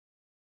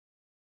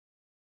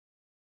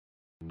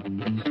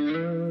And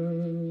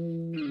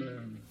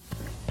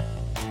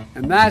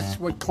that's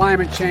what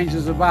climate change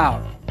is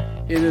about.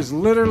 It is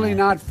literally,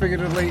 not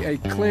figuratively, a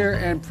clear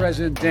and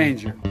present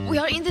danger. We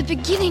are in the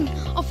beginning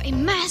of a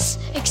mass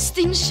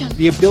extinction.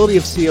 The ability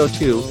of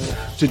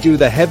CO2 to do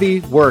the heavy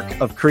work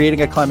of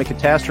creating a climate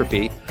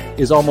catastrophe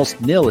is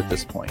almost nil at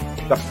this point.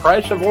 The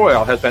price of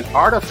oil has been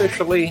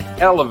artificially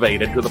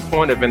elevated to the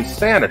point of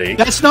insanity.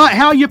 That's not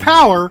how you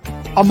power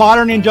a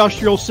modern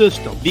industrial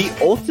system. The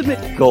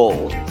ultimate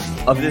goal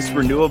of this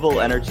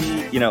renewable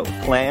energy,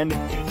 plan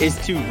is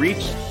to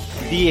reach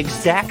the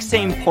exact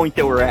same point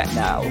that we're at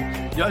now.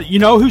 You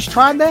know who's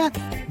tried that?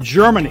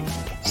 Germany.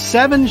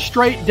 7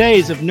 straight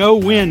days of no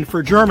wind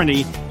for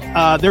Germany.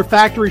 Their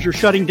factories are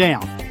shutting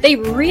down. They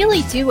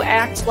really do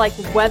act like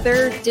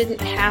weather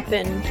didn't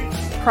happen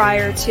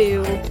prior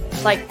to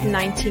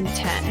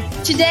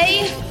 1910.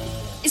 Today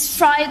is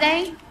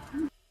Friday.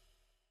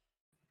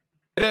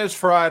 It is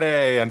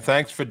Friday, and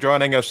thanks for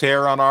joining us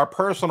here on our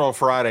personal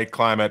Friday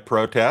climate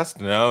protest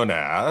known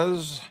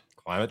as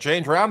Climate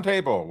Change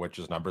Roundtable, which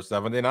is number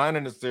 79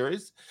 in the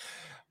series.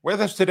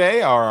 With us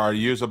today are our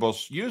usable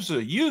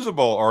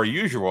or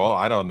usual,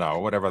 I don't know,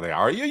 whatever they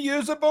are. Are you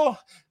usable?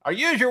 Our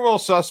usual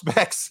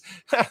suspects,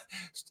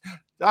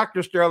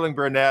 Dr. Sterling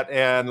Burnett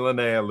and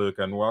Linnea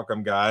Lueken.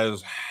 Welcome,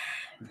 guys.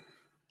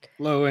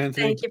 Hello,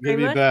 Anthony. Thank you very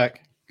Good to much. be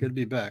back. Good to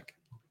be back.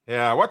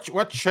 Yeah,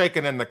 what's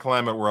shaking in the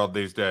climate world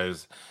these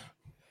days?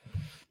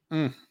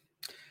 A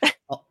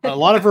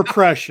lot of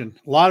repression.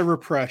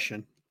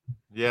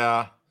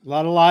 Yeah. A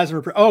lot of lies.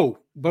 Oh,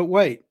 but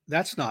wait,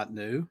 that's not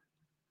new.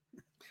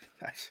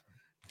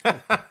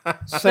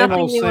 Same Nothing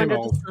old, new same under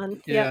old. the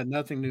sun. Yeah, Yep.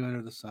 nothing new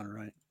under the sun,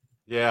 right?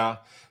 Yeah.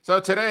 So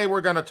today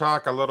we're going to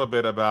talk a little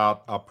bit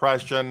about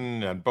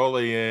oppression and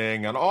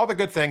bullying and all the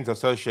good things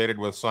associated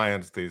with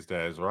science these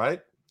days, right?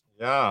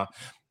 Yeah.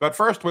 But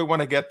first, we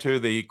want to get to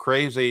the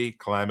crazy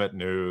climate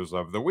news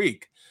of the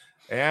week.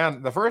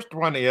 And the first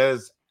one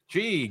is,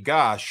 gee,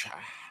 gosh,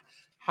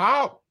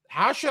 how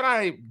should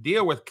I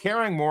deal with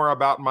caring more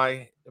about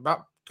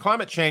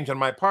climate change and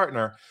my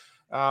partner?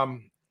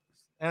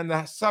 And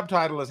the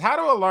subtitle is, how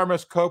do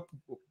alarmists cope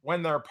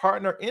when their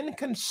partner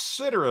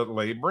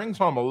inconsiderately brings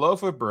home a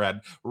loaf of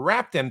bread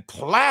wrapped in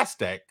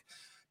plastic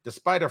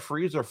despite a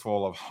freezer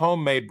full of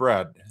homemade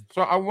bread?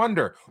 So I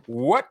wonder,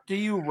 what do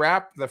you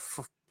wrap the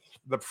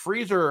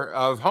freezer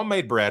of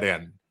homemade bread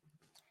in?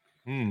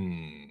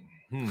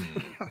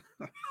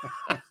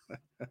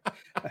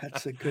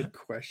 That's a good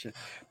question.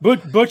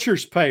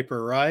 Butcher's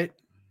paper, right?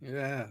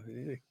 Yeah.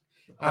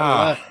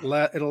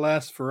 It'll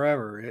last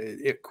forever.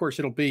 Of course,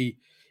 it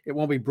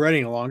won't be bread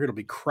any longer. It'll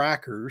be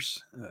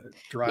crackers,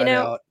 dried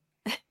out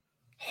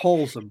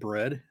holes of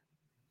bread.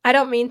 I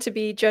don't mean to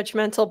be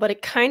judgmental, but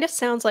it kind of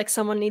sounds like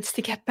someone needs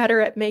to get better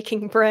at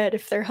making bread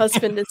if their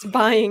husband is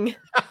buying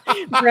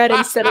bread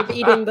instead of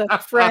eating the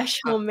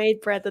fresh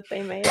homemade bread that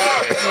they made.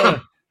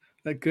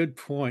 A good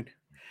point.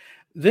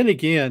 Then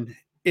again,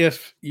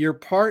 if your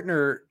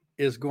partner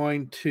is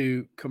going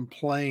to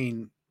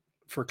complain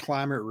for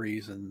climate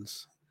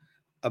reasons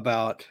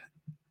about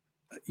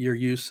your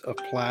use of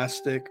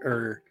plastic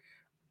or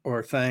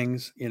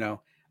things,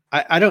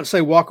 I don't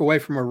say walk away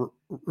from a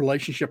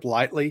relationship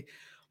lightly,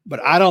 but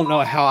I don't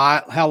know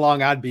how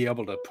long I'd be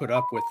able to put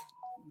up with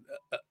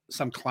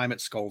some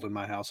climate scold in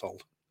my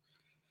household.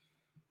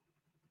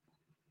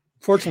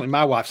 Fortunately,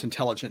 my wife's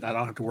intelligent. I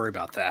don't have to worry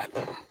about that.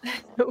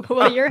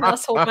 Well, your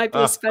household might be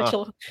a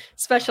special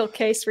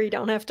case where you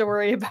don't have to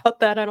worry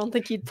about that. I don't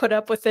think you'd put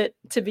up with it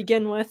to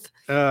begin with.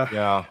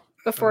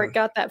 Before it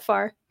got that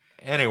far.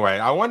 Anyway,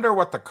 I wonder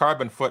what the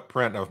carbon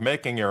footprint of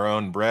making your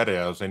own bread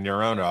is in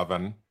your own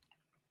oven.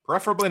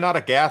 Preferably not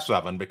a gas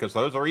oven, because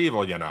those are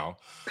evil,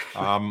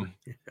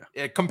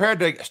 compared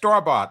to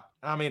store-bought.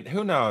 I mean,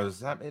 who knows?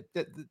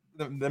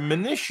 The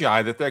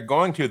minutiae that they're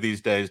going to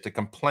these days to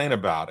complain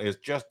about is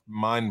just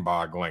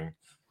mind-boggling.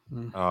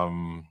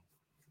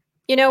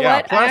 You know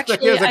what?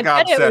 Plastic is a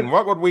godsend.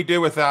 What would we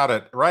do without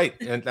it? Right.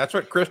 And that's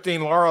what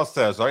Christine Laurel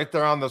says right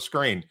there on the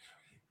screen.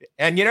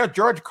 And,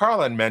 George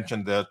Carlin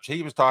mentioned this.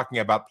 He was talking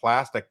about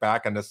plastic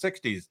back in the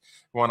 60s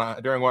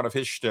during one of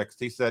his shticks.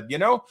 He said,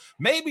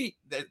 maybe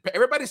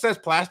everybody says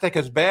plastic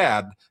is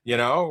bad,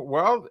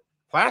 well,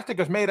 plastic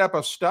is made up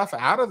of stuff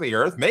out of the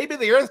earth. Maybe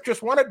the earth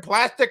just wanted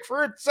plastic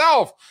for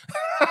itself.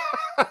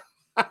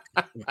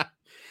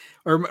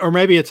 or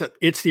maybe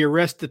it's the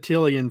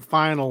Aristotelian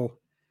final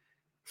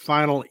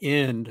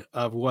end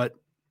of what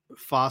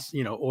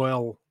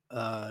oil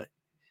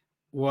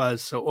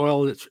was. So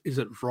oil is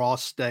its raw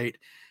state,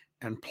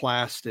 and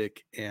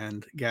plastic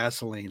and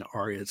gasoline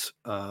are its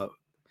how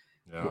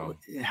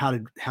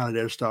did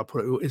Aristotle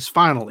put it? His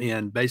final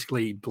end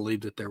basically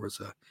believed that there was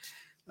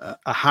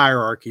a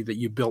hierarchy that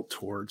you built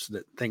towards,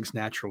 that things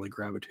naturally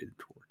gravitated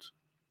towards.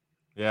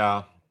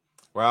 Yeah.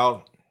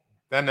 Well,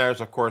 then there's,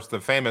 of course, the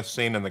famous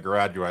scene in The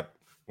Graduate.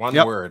 One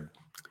word,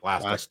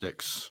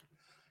 plastics.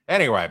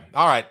 Anyway,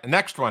 all right,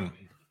 next one.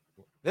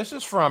 This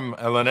is from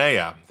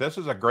Linnea. This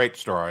is a great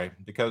story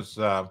because,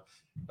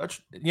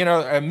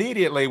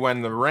 immediately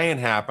when the rain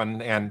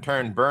happened and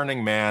turned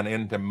Burning Man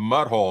into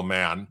Mudhole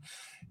Man,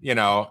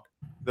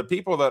 the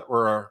people that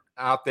were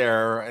out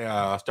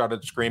there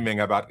started screaming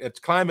about it's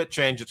climate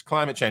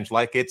change,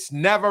 like it's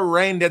never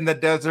rained in the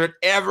desert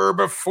ever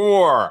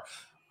before.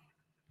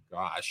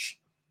 Gosh.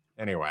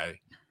 Anyway.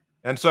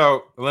 And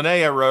so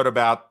Linnea wrote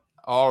about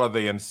all of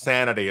the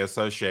insanity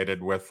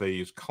associated with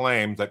these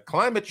claims that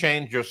climate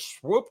change just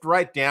swooped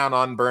right down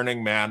on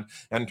Burning Man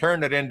and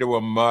turned it into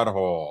a mud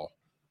hole.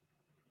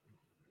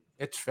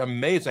 It's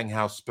amazing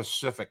how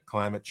specific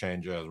climate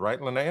change is, right,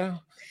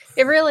 Linnea?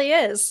 It really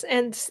is.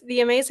 And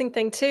the amazing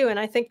thing too, and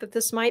I think that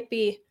this might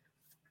be,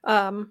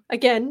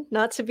 again,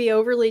 not to be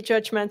overly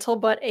judgmental,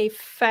 but a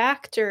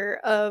factor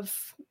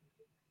of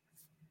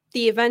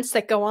the events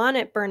that go on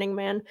at Burning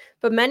Man.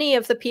 But many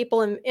of the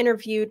people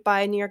interviewed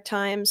by New York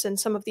Times and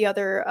some of the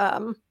other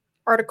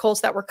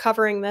articles that were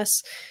covering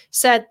this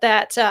said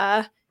that,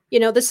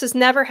 this has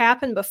never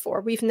happened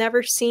before. We've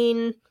never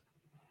seen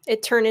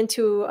it turn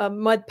into a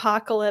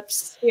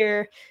mudpocalypse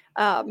here.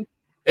 It's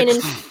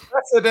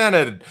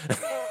unprecedented.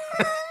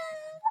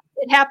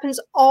 It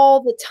happens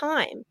all the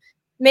time.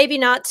 Maybe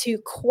not to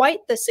quite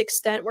this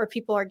extent where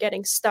people are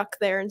getting stuck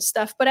there and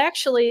stuff, but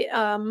actually,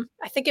 I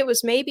think it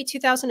was maybe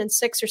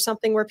 2006 or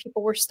something where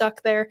people were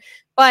stuck there.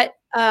 But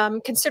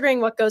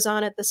considering what goes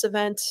on at this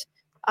event,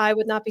 I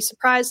would not be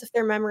surprised if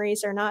their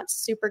memories are not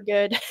super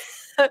good.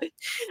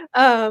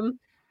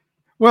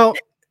 Well,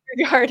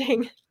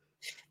 regarding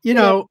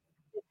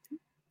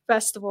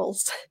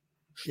festivals.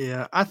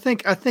 Yeah, I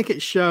think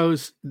it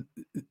shows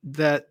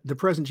that the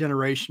present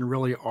generation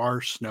really are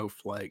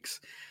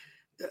snowflakes.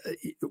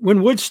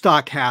 When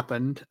Woodstock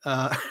happened,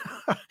 a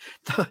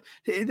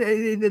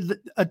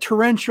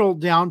torrential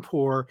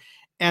downpour,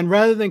 and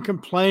rather than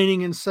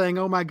complaining and saying,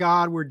 "Oh my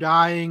God, we're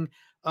dying.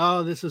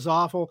 Oh, this is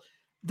awful,"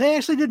 they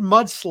actually did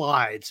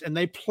mudslides and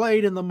they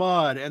played in the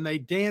mud and they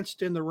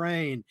danced in the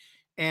rain,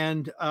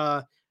 and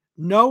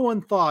no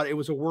one thought it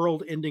was a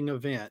world-ending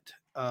event.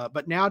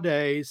 But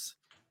nowadays,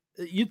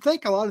 you'd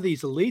think a lot of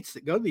these elites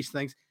that go to these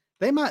things,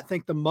 they might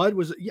think the mud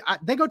was.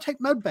 They go take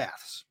mud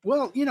baths.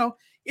 Well,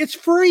 it's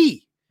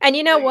free. And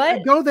you know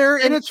what? Go there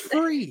and it's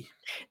free.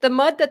 The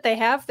mud that they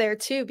have there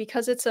too,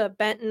 because it's a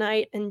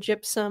bentonite and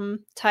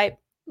gypsum type,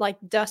 like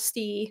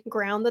dusty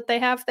ground that they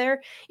have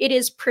there, it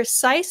is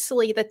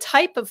precisely the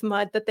type of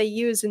mud that they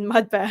use in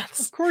mud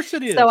baths. Of course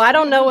it is. So I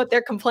don't know what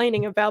they're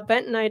complaining about.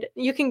 Bentonite,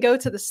 you can go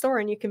to the store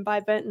and you can buy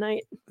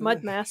bentonite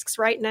mud masks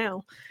right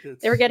now.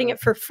 They were getting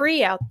it for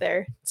free out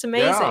there. It's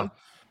amazing.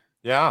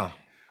 Yeah.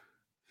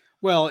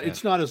 Well,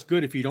 it's not as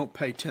good if you don't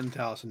pay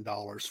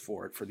 $10,000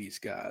 for it for these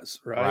guys,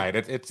 right?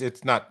 Right.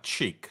 It's not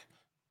cheap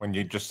when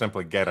you just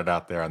simply get it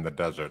out there in the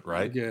desert,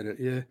 right? I get it.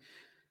 Yeah.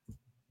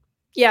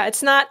 Yeah,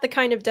 it's not the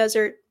kind of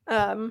desert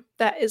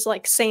that is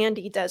like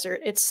sandy desert.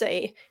 It's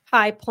a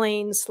high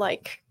plains,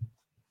 like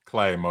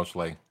clay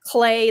mostly.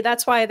 Clay.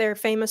 That's why they're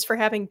famous for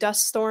having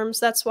dust storms.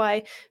 That's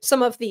why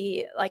some of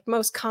the like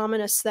most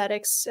common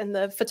aesthetics and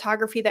the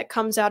photography that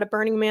comes out of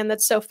Burning Man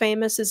that's so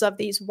famous is of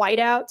these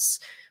whiteouts,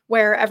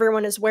 where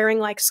everyone is wearing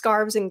like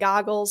scarves and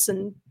goggles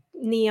and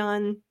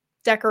neon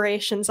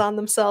decorations on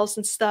themselves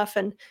and stuff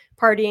and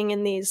partying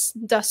in these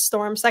dust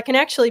storms that can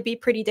actually be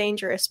pretty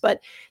dangerous. But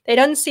they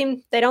don't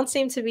seem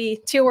to be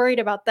too worried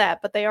about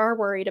that, but they are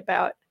worried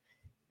about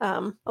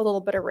a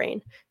little bit of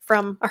rain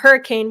from a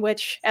hurricane,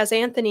 which, as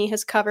Anthony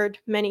has covered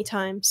many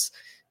times,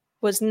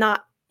 was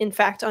not in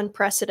fact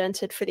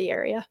unprecedented for the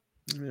area.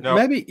 No.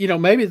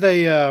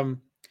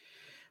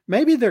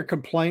 Maybe their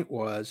complaint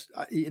was,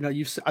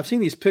 I've seen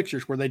these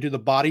pictures where they do the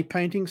body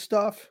painting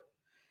stuff,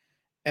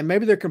 and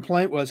maybe their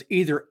complaint was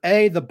either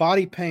A, the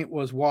body paint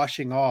was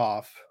washing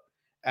off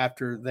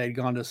after they'd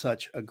gone to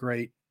such a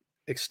great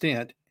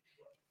extent.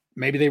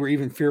 Maybe they were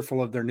even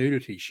fearful of their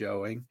nudity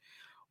showing,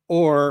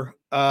 or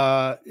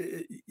I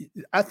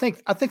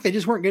think they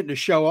just weren't getting to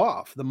show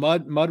off. The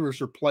mud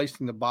was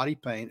replacing the body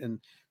paint, and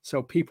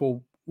so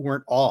people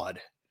weren't awed.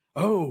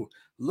 Oh,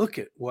 look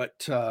at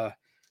what.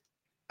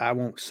 I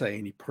won't say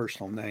any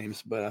personal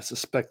names, but I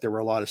suspect there were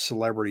a lot of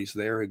celebrities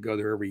there who go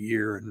there every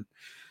year and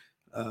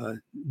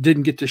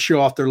didn't get to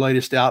show off their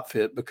latest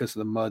outfit because of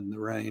the mud and the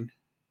rain.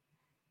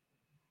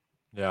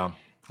 Yeah.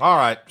 All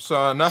right.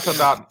 So enough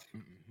about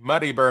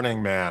muddy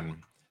Burning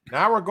Man.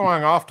 Now we're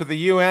going off to the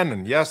UN.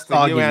 And yes,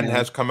 the UN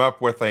has come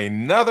up with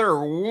another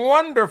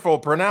wonderful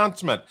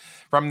pronouncement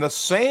from the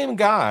same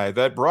guy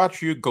that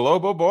brought you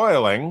global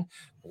boiling.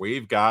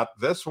 We've got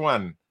this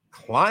one.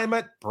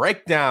 Climate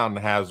breakdown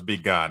has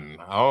begun.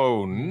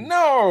 Oh,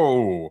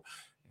 no.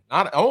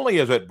 Not only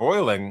is it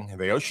boiling,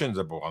 the oceans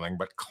are boiling,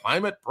 but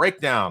climate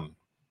breakdown,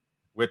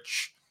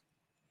 which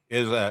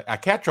is a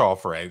catch-all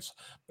phrase.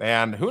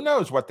 And who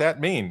knows what that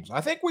means? I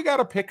think we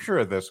got a picture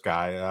of this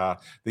guy,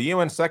 the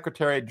UN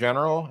Secretary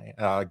General,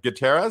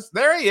 Guterres.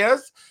 There he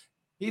is.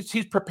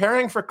 He's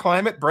preparing for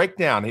climate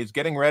breakdown. He's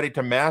getting ready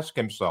to mask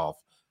himself.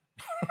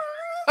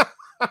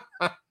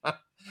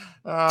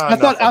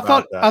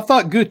 I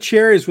thought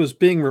Gutierrez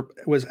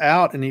was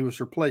out and he was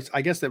replaced.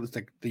 I guess that was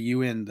the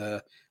UN,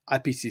 the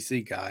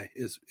IPCC guy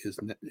is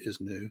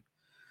new.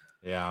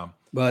 Yeah.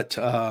 But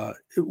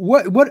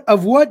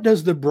what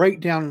does the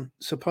breakdown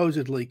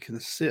supposedly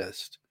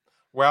consist?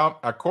 Well,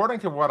 according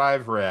to what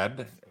I've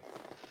read,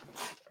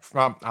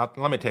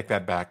 let me take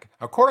that back.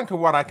 According to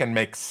what I can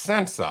make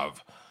sense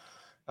of,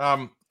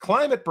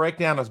 climate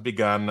breakdown has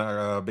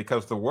begun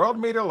because the World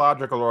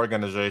Meteorological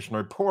Organization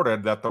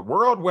reported that the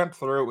world went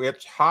through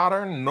its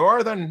hotter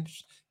northern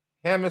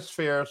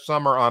hemisphere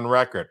summer on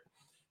record.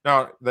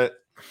 Now, the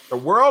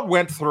world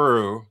went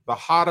through the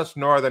hottest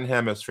northern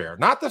hemisphere,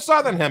 not the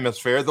southern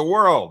hemisphere, the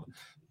world.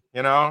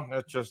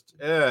 It's just,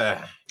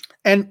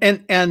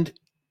 And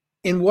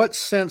in what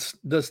sense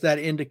does that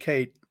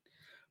indicate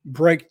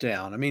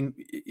breakdown? I mean,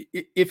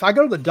 if I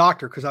go to the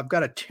doctor because I've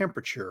got a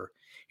temperature,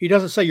 he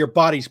doesn't say your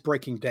body's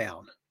breaking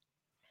down.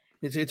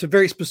 It's a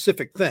very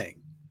specific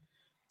thing.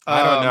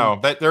 I don't know,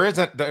 but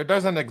there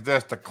doesn't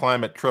exist a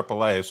climate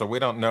AAA, so we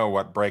don't know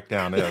what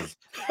breakdown is.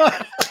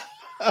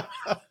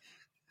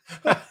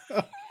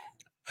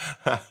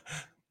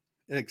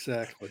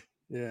 Exactly.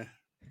 Yeah.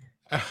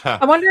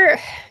 I wonder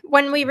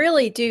when we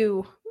really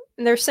do.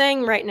 And they're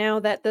saying right now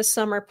that this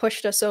summer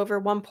pushed us over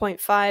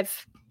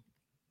 1.5.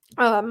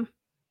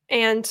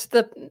 And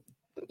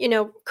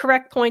the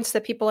correct points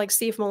that people like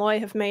Steve Malloy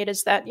have made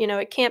is that,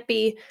 it can't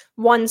be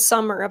one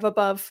summer of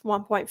above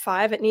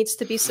 1.5. It needs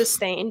to be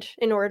sustained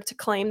in order to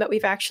claim that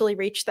we've actually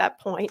reached that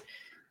point.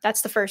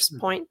 That's the first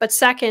point. But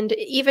second,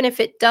 even if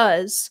it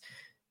does,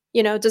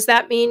 does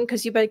that mean,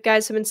 because you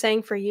guys have been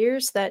saying for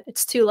years that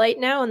it's too late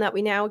now and that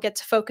we now get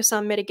to focus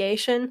on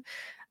mitigation,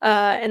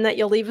 and that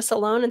you'll leave us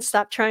alone and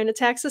stop trying to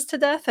tax us to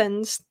death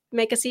and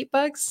make us eat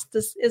bugs?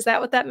 Is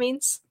that what that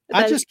means?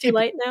 Too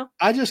late now?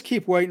 I just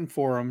keep waiting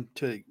for them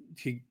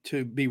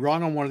to be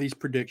wrong on one of these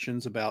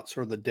predictions about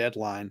sort of the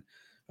deadline.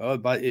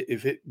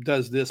 If it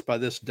does this by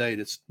this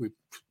date, we've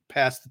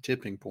passed the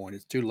tipping point.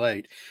 It's too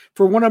late.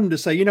 For one of them to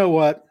say, you know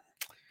what,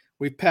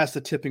 we've passed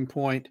the tipping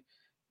point.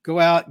 Go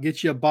out,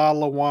 get you a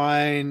bottle of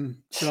wine,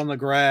 sit on the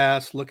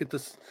grass, look at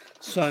the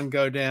sun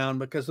go down,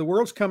 because the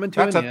world's coming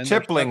to an end. That's a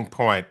tippling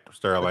point,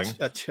 Sterling.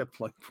 A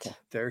tippling point.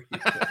 There you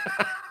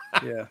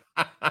go.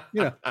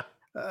 Yeah.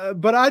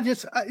 But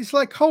it's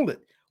like, hold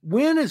it.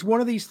 When is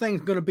one of these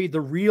things going to be the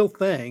real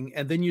thing?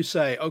 And then you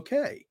say,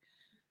 okay,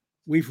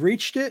 we've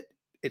reached it.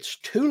 It's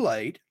too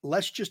late.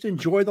 Let's just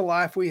enjoy the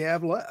life we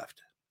have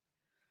left.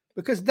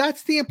 Because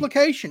that's the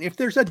implication. If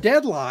there's a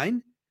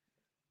deadline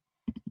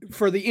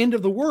for the end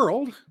of the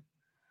world,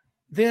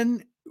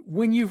 then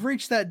when you've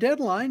reached that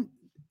deadline,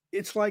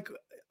 it's like,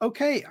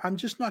 okay, I'm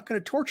just not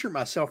going to torture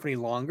myself any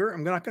longer.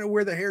 I'm not going to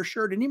wear the hair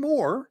shirt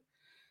anymore.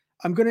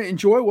 I'm going to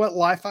enjoy what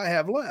life I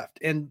have left.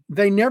 And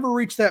they never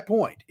reach that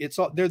point.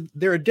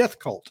 They're a death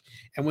cult.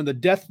 And when the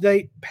death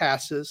date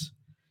passes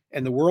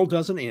and the world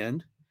doesn't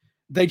end,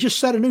 they just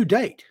set a new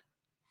date.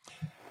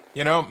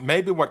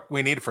 Maybe what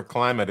we need for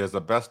climate is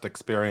the best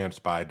experience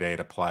by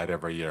date applied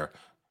every year.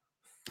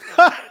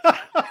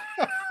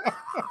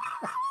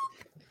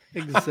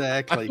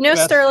 Exactly.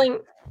 Sterling,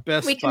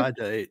 best by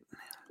date.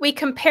 We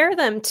compare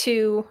them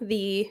to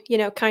the,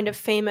 kind of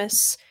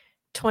famous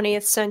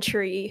 20th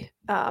century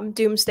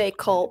doomsday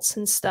cults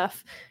and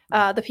stuff.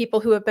 The people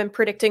who have been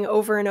predicting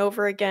over and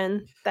over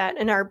again that,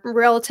 and are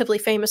relatively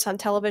famous on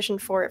television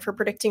for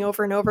predicting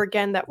over and over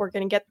again that we're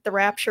going to get the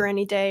rapture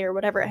any day or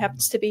whatever it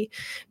happens to be.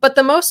 But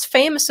the most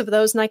famous of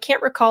those, and I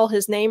can't recall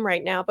his name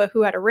right now, but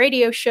who had a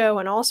radio show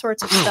and all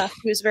sorts of stuff,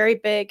 who was very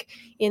big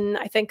in,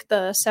 I think,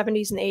 the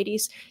 70s and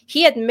 80s.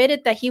 He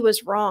admitted that he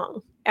was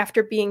wrong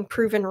after being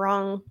proven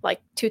wrong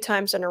like 2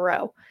 times in a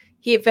row.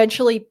 He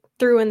eventually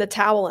threw in the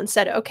towel and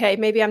said, okay,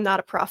 maybe I'm not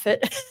a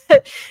prophet.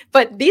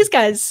 But these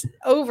guys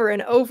over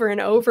and over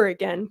and over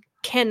again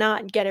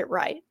cannot get it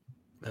right.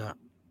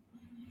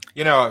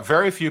 Yeah.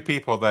 Very few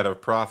people that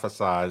have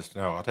prophesized,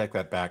 no, I'll take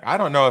that back. I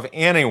don't know of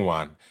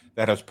anyone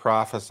that has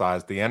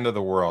prophesized the end of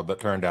the world that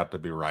turned out to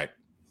be right.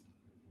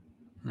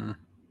 Do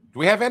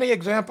we have any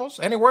examples?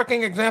 Any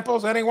working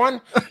examples?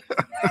 Anyone?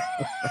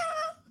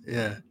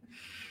 Yeah.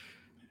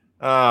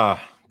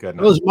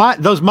 Goodness.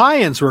 Those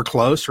Mayans were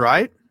close,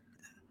 right?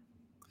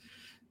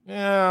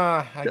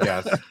 Yeah, I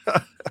guess.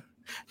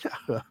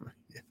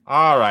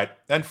 All right.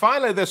 And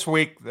finally this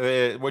week,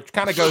 which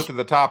kind of goes to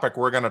the topic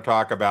we're going to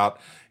talk about,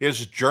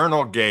 is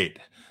Journalgate.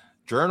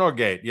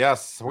 Journalgate.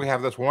 Yes, we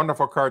have this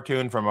wonderful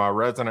cartoon from our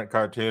resident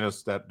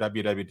cartoonist at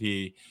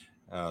WWT,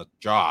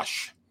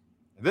 Josh.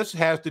 This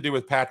has to do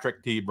with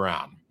Patrick T.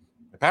 Brown.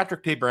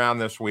 Patrick T. Brown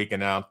this week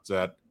announced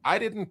that I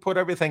didn't put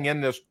everything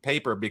in this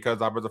paper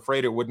because I was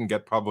afraid it wouldn't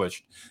get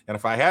published. And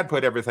if I had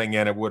put everything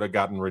in, it would have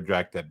gotten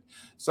rejected.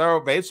 So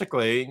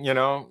basically,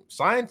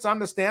 science on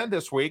the stand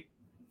this week,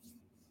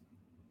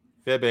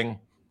 fibbing.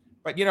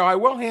 But, I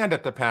will hand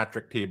it to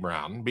Patrick T.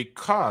 Brown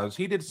because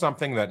he did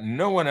something that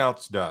no one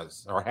else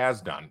does or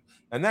has done.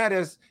 And that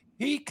is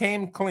he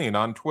came clean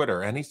on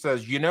Twitter and he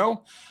says,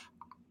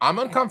 I'm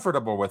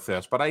uncomfortable with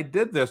this, but I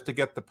did this to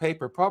get the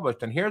paper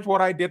published. And here's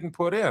what I didn't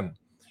put in.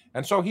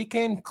 And so he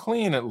came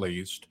clean at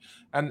least.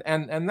 And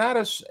that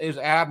is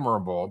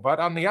admirable. But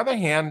on the other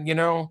hand,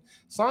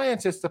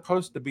 science is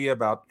supposed to be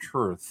about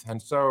truth. And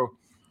so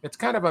it's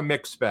kind of a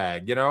mixed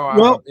bag, His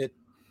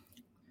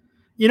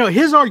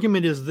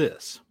argument is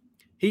this.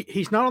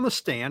 He's not on the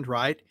stand,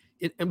 right?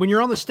 And when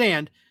you're on the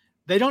stand,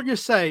 they don't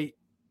just say,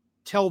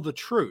 tell the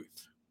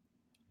truth.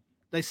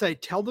 They say,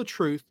 tell the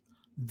truth,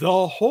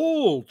 the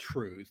whole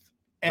truth,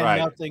 and Right.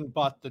 nothing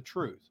but the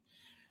truth.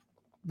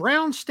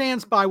 Brown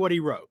stands by what he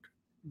wrote.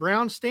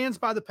 Brown stands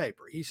by the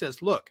paper. He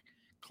says, look,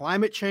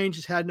 climate change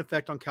has had an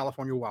effect on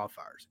California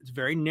wildfires. It's a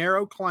very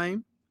narrow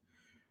claim.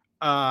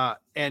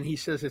 And he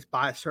says it's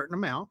by a certain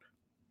amount.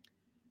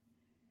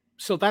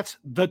 So that's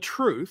the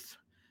truth.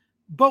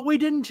 But we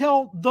didn't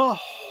tell the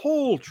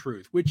whole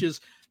truth, which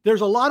is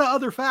there's a lot of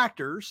other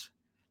factors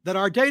that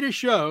our data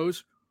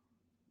shows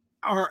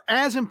are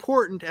as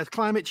important as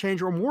climate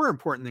change or more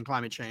important than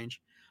climate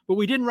change. But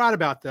we didn't write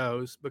about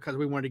those because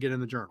we wanted to get in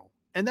the journal.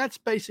 And that's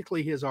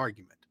basically his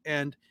argument.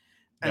 And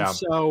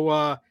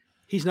so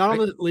he's not on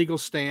the legal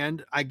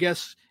stand. I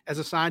guess as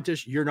a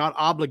scientist, you're not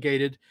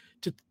obligated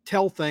to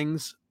tell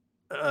things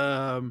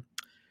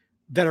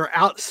that are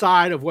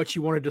outside of what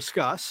you want to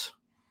discuss.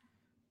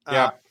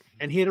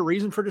 And he had a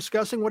reason for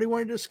discussing what he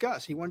wanted to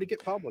discuss. He wanted to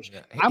get published.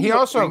 He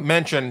also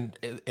mentioned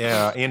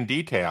in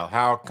detail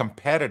how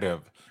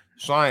competitive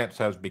science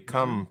has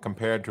become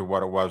compared to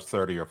what it was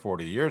 30 or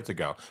 40 years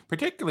ago,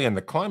 particularly in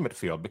the climate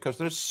field, because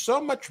there's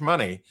so much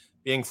money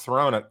being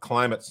thrown at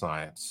climate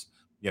science.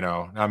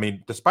 I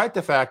mean, despite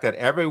the fact that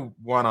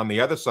everyone on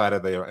the other side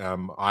of the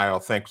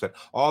aisle thinks that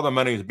all the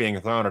money is being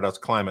thrown at us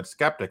climate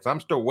skeptics, I'm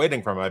still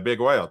waiting for my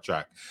big oil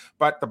check.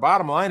 But the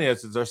bottom line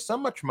is there's so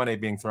much money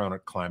being thrown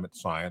at climate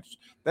science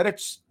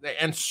that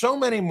and so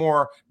many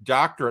more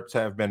doctorates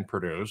have been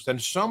produced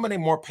and so many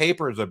more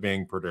papers are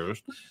being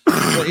produced.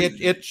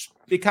 It's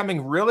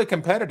becoming really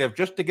competitive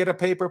just to get a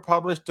paper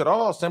published at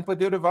all, simply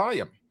due to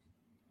volume.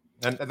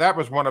 And that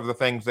was one of the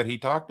things that he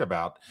talked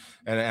about,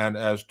 and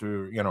as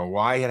to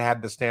why it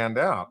had to stand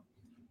out.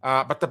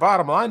 But the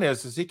bottom line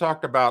is he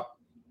talked about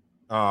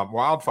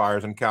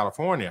wildfires in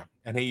California,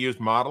 and he used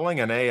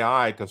modeling and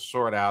AI to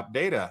sort out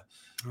data,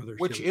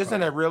 which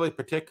isn't a really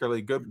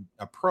particularly good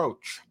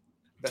approach,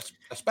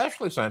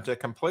 especially since it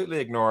completely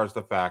ignores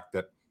the fact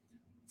that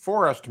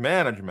forest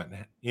management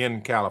in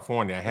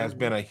California has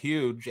been a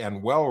huge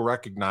and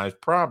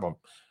well-recognized problem.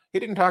 He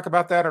didn't talk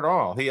about that at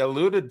all. He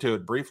alluded to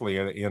it briefly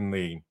in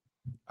the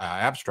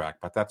abstract,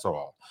 but that's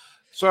all.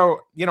 So,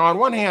 on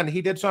one hand,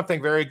 he did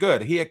something very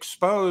good. He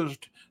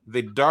exposed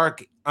the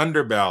dark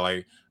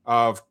underbelly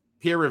of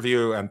peer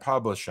review and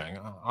publishing.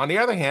 On the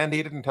other hand,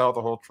 he didn't tell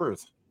the whole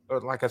truth.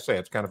 But like I say,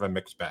 it's kind of a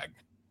mixed bag.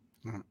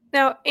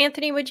 Now,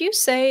 Anthony, would you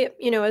say,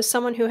 as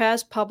someone who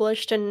has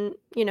published and,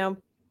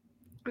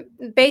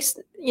 based,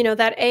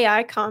 that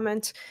AI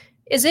comment,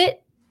 is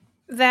it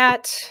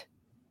that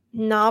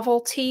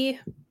novelty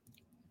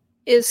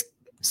is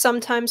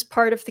sometimes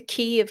part of the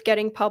key of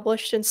getting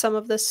published in some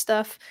of this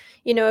stuff?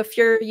 If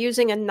you're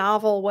using a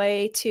novel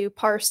way to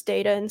parse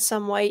data in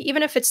some way,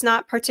 even if it's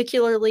not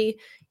particularly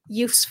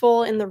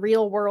useful in the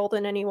real world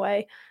in any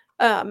way,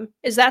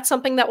 is that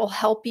something that will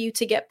help you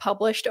to get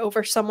published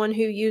over someone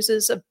who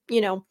uses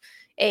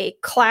a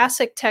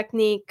classic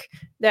technique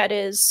that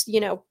is,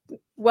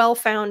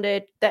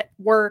 well-founded, that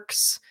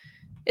works?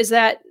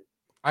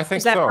 I think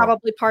is that so.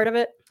 Probably part of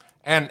it?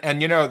 And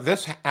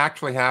this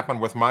actually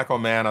happened with Michael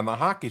Mann and the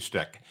hockey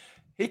stick.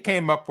 He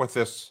came up with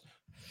this,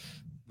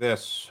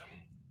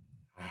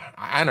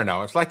 I don't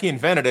know, it's like he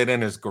invented it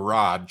in his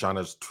garage on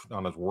his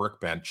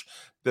workbench,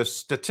 this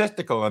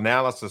statistical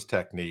analysis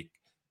technique,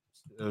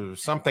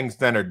 something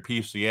centered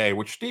PCA,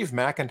 which Steve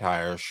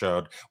McIntyre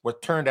showed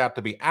what turned out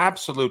to be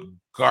absolute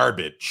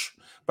garbage.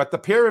 But the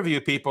peer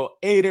review people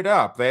ate it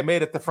up. They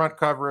made it the front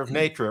cover of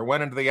Nature. It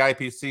went into the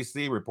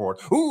IPCC report.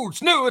 Ooh,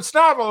 it's new, it's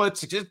novel,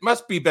 it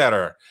must be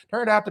better.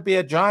 Turned out to be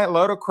a giant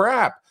load of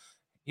crap.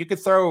 You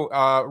could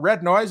throw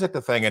red noise at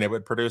the thing and it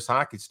would produce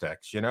hockey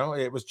sticks.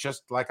 It was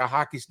just like a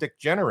hockey stick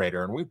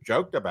generator. And we've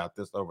joked about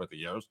this over the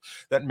years,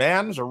 that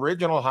Mann's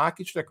original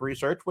hockey stick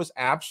research was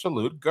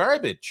absolute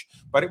garbage,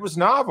 but it was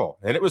novel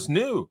and it was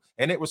new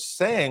and it was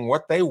saying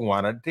what they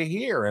wanted to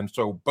hear. And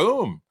so,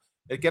 boom,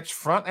 it gets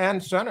front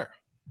and center.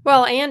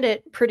 Well, and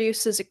it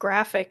produces a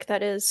graphic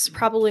that is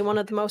probably one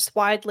of the most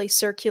widely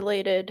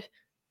circulated.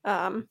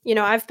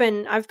 I've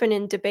been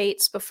in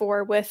debates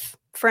before with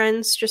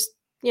friends, just,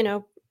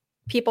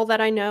 people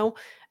that I know,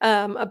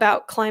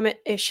 about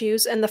climate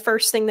issues. And the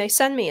first thing they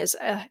send me is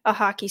a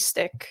hockey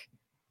stick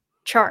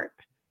chart.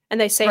 And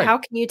they say, How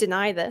can you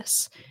deny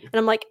this? And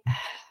I'm like,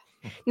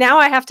 now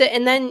I have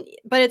to,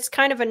 but it's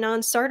kind of a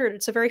non-starter.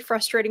 It's a very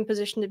frustrating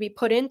position to be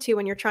put into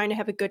when you're trying to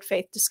have a good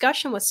faith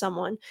discussion with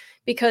someone,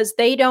 because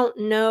they don't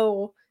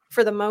know,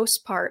 for the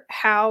most part,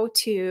 how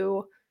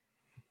to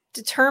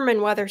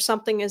determine whether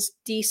something is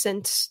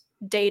decent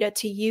data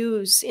to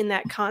use in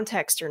that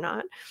context or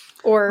not,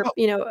 or,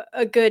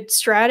 a good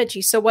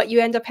strategy. So what you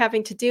end up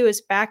having to do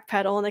is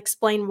backpedal and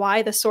explain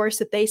why the source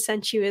that they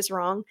sent you is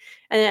wrong.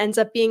 And it ends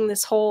up being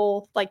this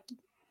whole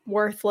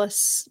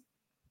worthless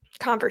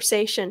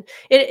conversation.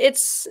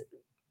 It's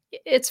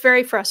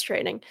very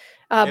frustrating,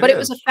 but it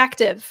was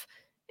effective.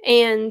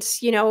 And,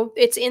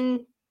 it's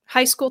in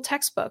high school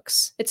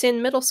textbooks, it's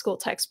in middle school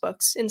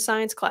textbooks, in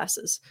science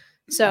classes.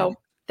 So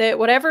that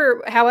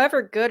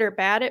however good or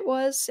bad it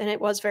was, and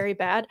it was very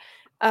bad,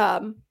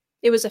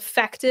 it was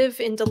effective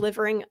in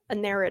delivering a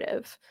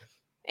narrative.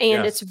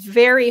 And Yes. it's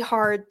very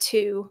hard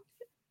to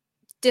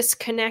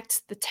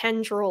disconnect the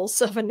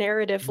tendrils of a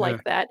narrative Yeah.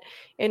 like that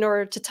in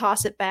order to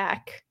toss it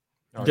back.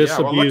 Oh, yeah.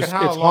 Well, look at Disabuse.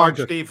 how It's long hard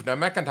to. Steve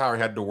McIntyre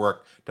had to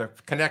work to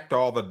connect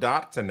all the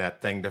dots in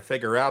that thing to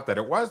figure out that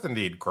it was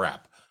indeed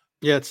crap.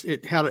 Yeah,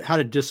 how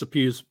to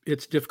disabuse.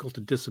 It's difficult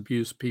to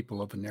disabuse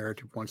people of a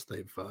narrative once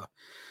they've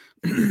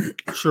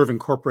sort of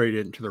incorporated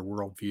it into their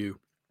worldview.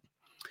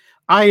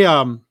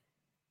 I'm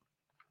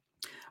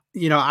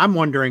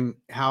wondering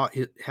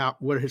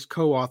what his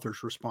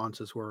co-authors'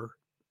 responses were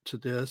to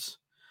this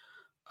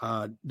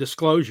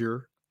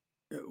disclosure.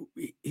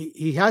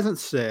 He hasn't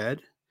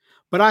said,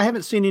 but I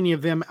haven't seen any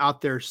of them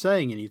out there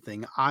saying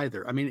anything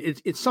either. I mean,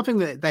 it's something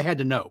that they had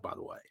to know, by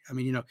the way. I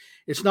mean,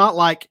 it's not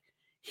like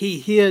he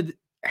hid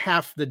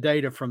half the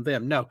data from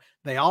them. No,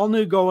 they all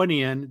knew going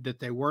in that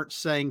they weren't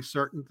saying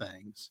certain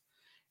things.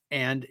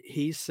 And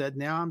he said,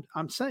 now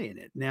I'm saying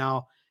it.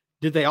 Now,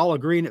 did they all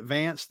agree in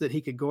advance that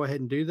he could go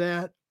ahead and do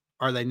that?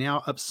 Are they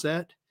now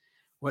upset?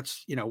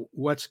 What's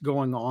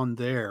going on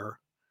there?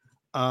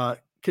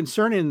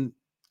 Concerning,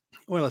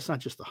 well, it's not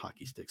just the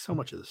hockey stick. So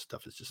much of this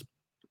stuff is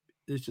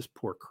just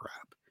poor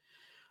crap.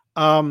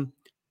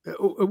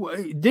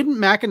 Didn't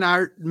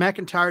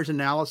McIntyre's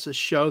analysis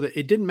show that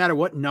it didn't matter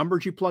what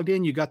numbers you plugged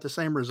in, you got the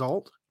same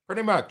result?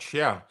 Pretty much,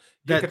 yeah.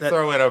 You could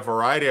throw in a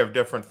variety of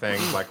different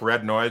things, like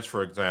red noise,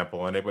 for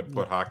example, and it would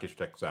put hockey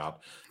sticks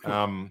out.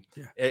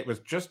 It was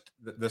just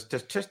the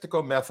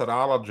statistical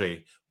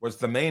methodology was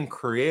the main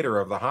creator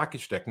of the hockey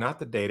stick, not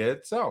the data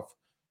itself.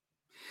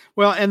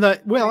 Well,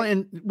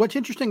 and what's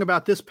interesting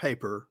about this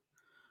paper,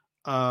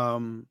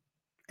 and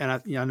I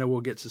know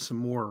we'll get to some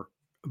more,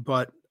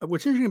 but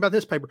what's interesting about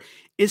this paper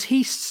is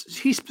he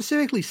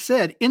specifically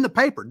said in the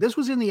paper, this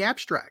was in the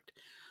abstract,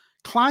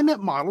 climate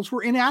models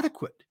were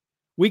inadequate.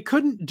 We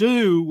couldn't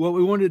do what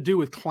we wanted to do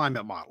with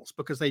climate models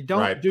because they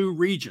don't do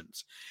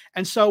regions.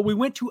 And so we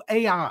went to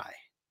AI.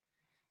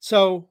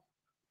 So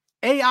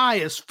AI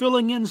is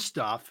filling in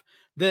stuff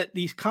that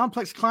these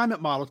complex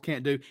climate models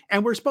can't do.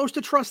 And we're supposed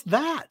to trust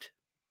that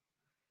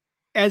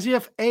as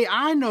if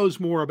AI knows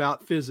more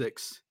about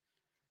physics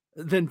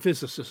than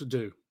physicists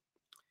do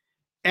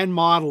and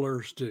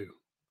modelers do.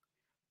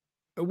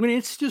 When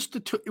it's just,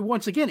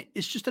 once again,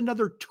 it's just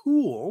another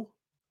tool.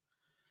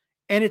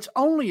 And it's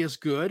only as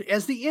good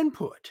as the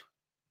input.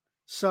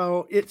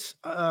 So it's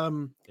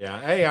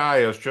AI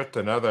is just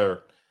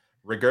another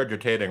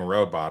regurgitating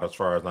robot as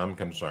far as I'm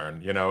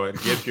concerned.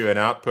 It gives you an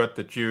output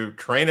that you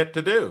train it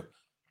to do.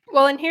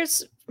 Well, and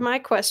here's my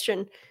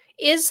question.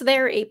 Is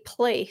there a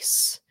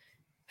place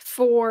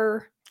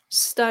for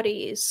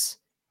studies?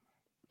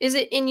 Is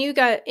it in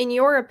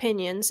your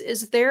opinions,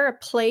 is there a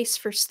place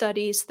for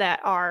studies that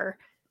are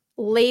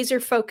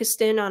laser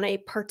focused in on a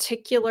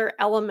particular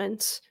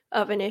element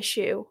of an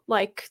issue,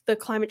 like the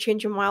Climate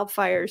Change and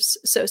Wildfires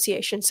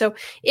Association? So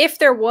if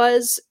there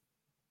was,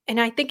 and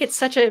I think it's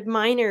such a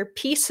minor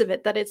piece of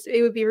it that it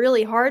would be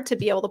really hard to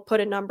be able to put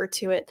a number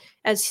to it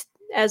as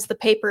the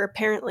paper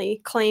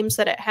apparently claims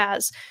that it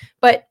has.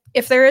 But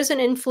if there is an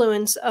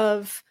influence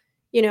of,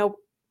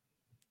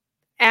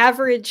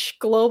 average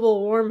global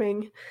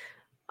warming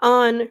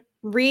on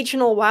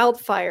regional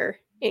wildfire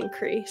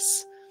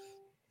increase,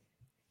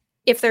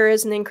 if there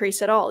is an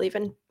increase at all,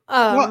 even.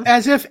 Well,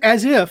 as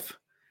if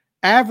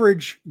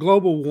average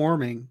global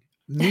warming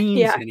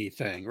means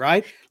anything,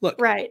 right? Look,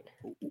 right.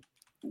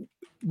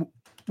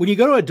 When you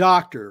go to a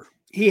doctor,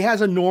 he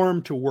has a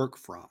norm to work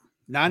from.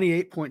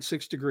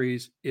 98.6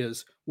 degrees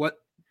is what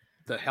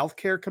the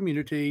healthcare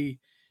community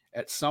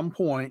at some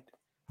point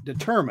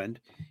determined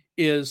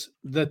is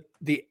the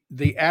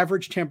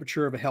average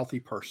temperature of a healthy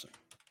person.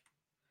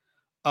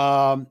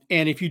 And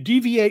if you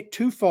deviate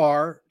too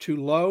far, too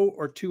low,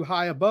 or too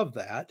high above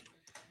that,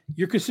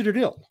 you're considered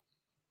ill.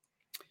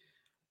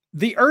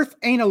 The Earth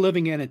ain't a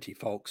living entity,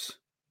 folks.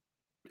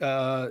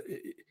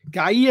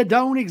 Gaia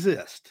don't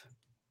exist.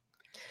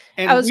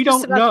 And we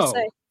don't know.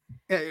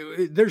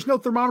 There's no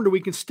thermometer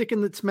we can stick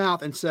in its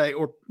mouth and say,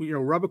 or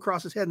rub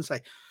across his head and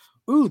say,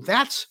 ooh,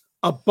 that's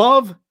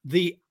above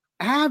the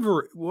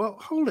average. Well,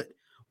 hold it.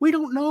 We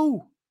don't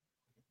know.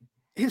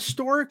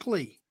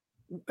 Historically,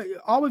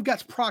 all we've got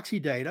is proxy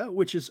data,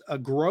 which is a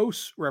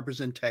gross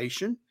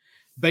representation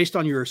based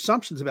on your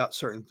assumptions about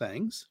certain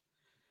things.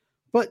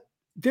 But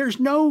there's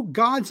no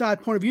God's eye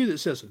point of view that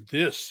says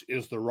this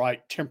is the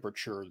right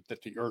temperature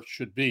that the Earth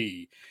should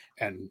be.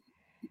 And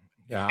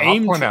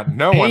I'll point out,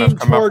 no one has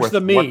come up with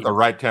what the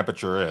right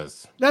temperature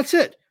is. That's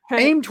it.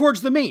 Right. Aim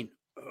towards the mean.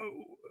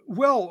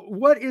 Well,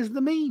 what is the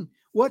mean?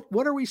 What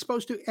are we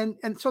supposed to?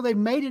 And so they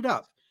made it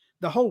up.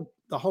 The whole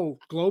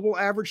global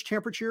average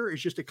temperature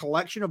is just a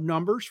collection of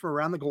numbers from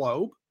around the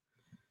globe,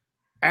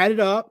 added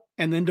up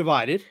and then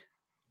divided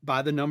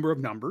by the number of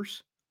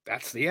numbers.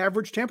 That's the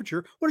average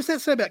temperature. What does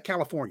that say about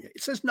California?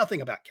 It says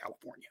nothing about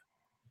California.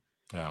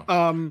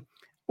 Yeah.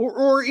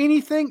 Or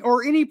anything,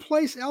 or any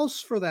place else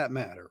for that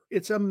matter.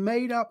 It's a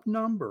made up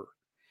number.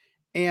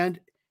 And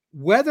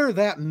whether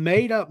that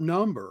made up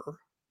number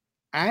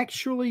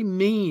actually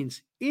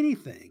means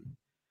anything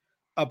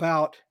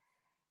about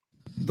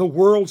the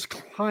world's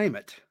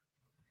climate.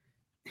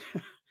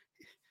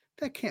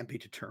 That can't be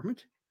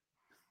determined.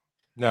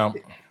 No.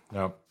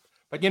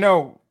 But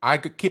I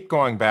could keep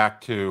going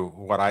back to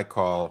what I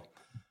call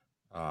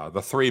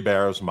the three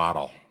bears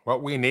model.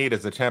 What we need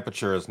is the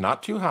temperature is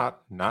not too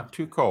hot, not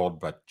too cold,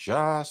 but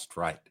just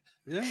right.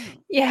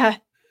 Yeah.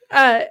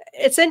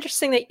 It's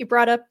interesting that you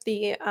brought up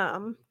the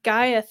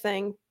Gaia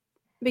thing,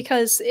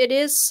 because it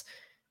is,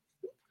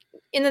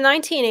 in the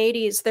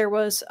 1980s, there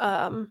was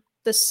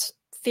this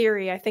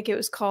theory, I think it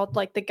was called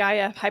like the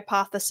Gaia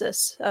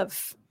hypothesis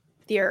of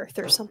the Earth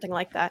or something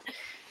like that.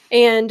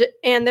 And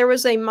there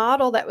was a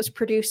model that was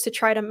produced to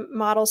try to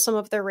model some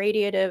of the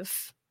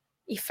radiative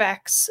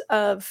effects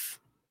of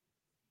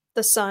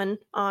the sun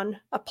on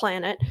a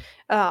planet,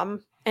 and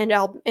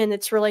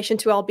its relation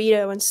to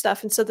albedo and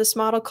stuff. And so this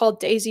model called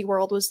Daisy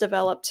World was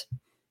developed.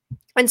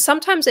 And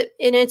sometimes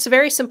it's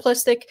very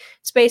simplistic.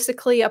 It's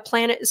basically a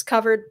planet is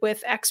covered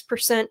with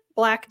X%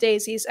 black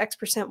daisies,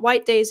 X%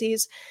 white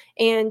daisies,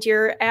 and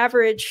your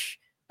average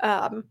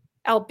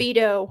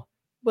albedo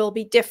will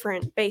be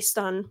different based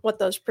on what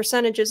those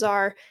percentages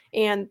are.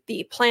 And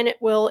the planet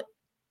will,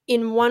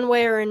 in one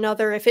way or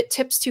another, if it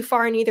tips too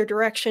far in either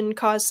direction,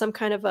 cause some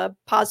kind of a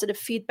positive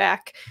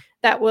feedback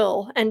that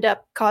will end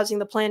up causing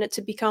the planet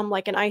to become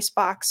like an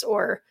icebox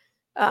or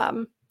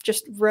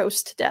just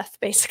roast to death,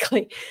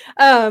 basically.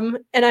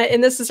 And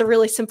this is a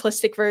really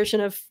simplistic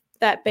version of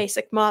that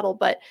basic model,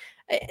 but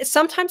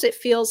sometimes it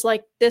feels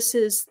like this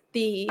is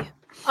the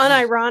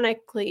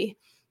unironically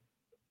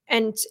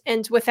and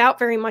without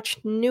very much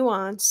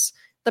nuance,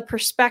 the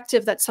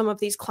perspective that some of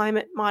these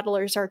climate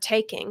modelers are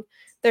taking.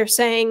 They're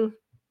saying,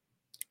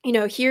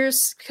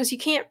 here's, because you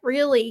can't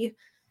really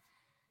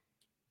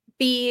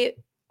be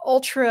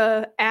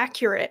ultra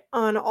accurate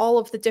on all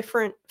of the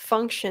different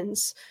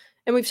functions.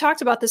 And we've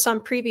talked about this on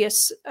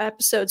previous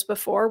episodes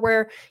before,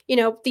 where,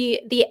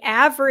 the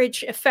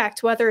average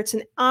effect, whether it's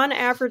an on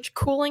average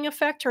cooling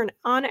effect or an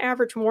on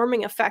average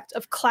warming effect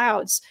of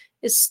clouds,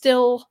 is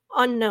still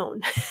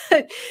unknown.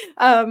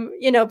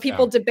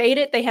 People debate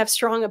it. They have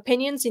strong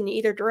opinions in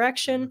either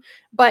direction,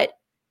 but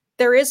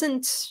there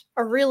isn't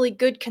a really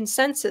good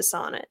consensus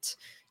on it.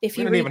 If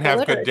you don't even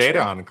have good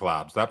data on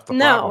clouds. That's the problem.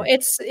 No,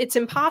 it's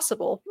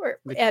impossible.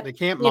 They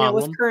can't model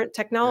with them. Current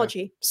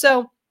technology.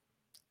 Yeah.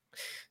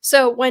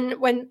 So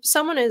when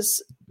someone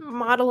is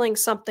modeling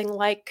something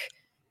like,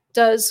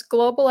 does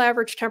global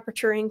average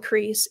temperature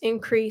increase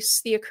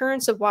the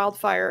occurrence of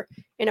wildfire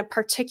in a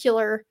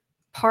particular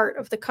part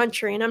of the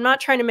country? And I'm not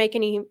trying to make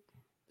any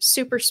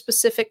super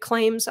specific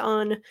claims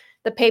on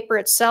the paper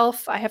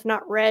itself. I have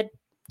not read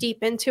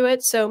deep into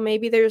it, so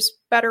maybe there's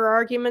better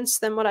arguments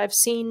than what I've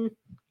seen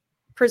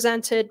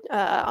presented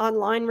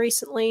online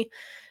recently.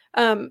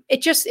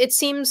 It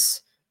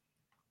seems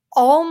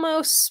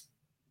almost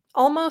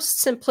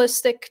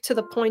simplistic to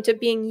the point of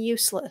being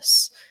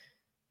useless.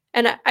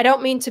 And I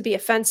don't mean to be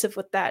offensive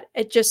with that.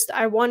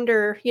 I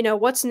wonder,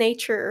 what's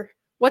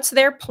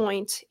their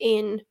point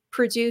in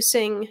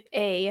producing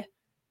a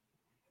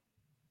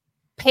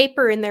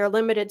paper in their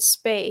limited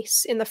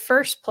space in the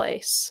first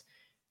place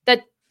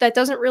that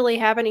doesn't really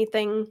have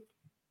anything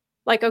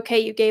like, okay,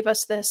 you gave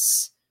us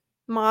this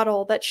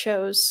model that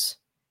shows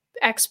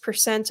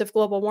X% of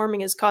global warming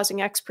is causing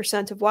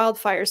X% of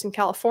wildfires in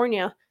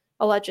California,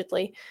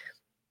 allegedly.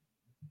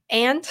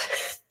 And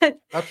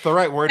that's the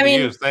right word to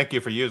use. Thank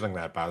you for using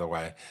that, by the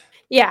way.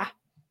 Yeah.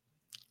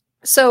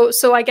 So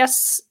I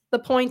guess the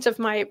point of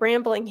my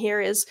rambling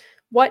here is,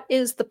 what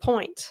is the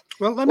point?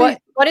 Well,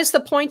 what is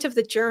the point of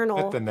the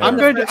journal? I'm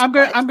going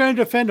to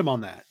defend him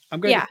on that.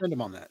 Defend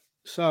him on that.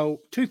 So,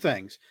 two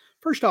things.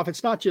 First off,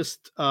 it's not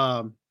just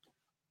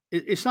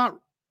it's not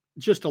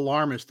just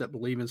alarmists that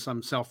believe in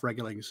some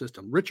self-regulating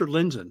system. Richard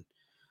Lindzen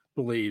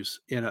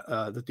believes in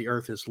that the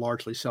Earth is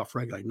largely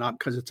self-regulating, not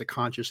because it's a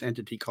conscious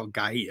entity called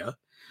Gaia,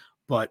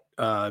 but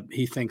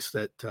he thinks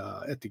that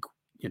at the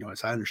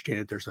as I understand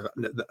it, there's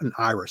an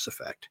iris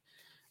effect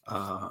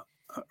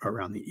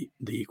around the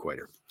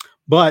equator.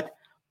 But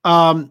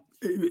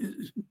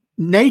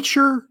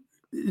nature,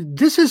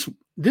 this is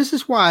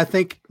why I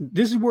think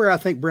this is where I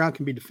think Brown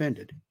can be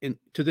defended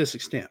to this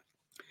extent.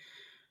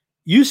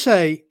 You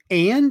say,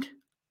 and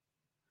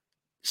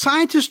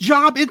scientists'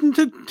 job isn't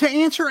to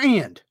answer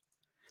and.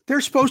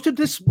 They're supposed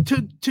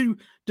to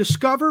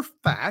discover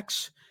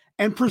facts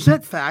and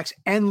present facts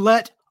and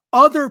let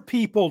other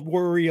people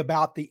worry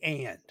about the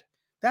and.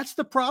 That's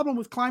the problem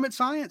with climate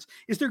science,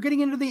 is they're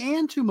getting into the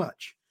and too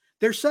much.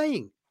 They're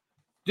saying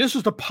this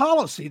is the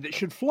policy that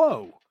should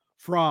flow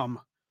from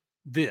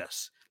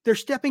this. They're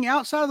stepping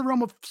outside of the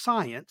realm of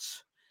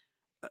science.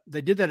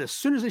 They did that as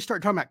soon as they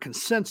started talking about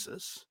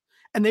consensus,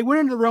 and they went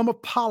into the realm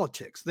of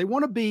politics. They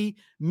want to be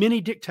mini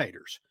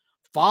dictators.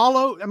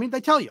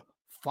 They tell you,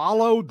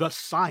 follow the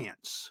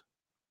science.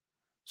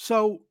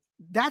 So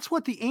that's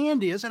what the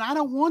and is. And I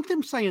don't want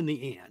them saying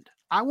the and.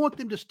 I want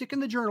them to stick in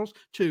the journals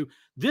to,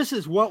 this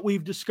is what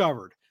we've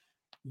discovered.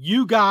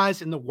 You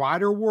guys in the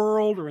wider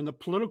world or in the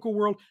political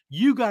world,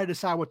 you got to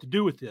decide what to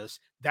do with this.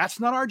 That's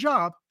not our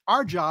job.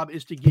 Our job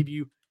is to give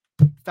you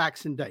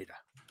facts and data.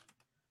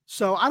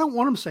 So I don't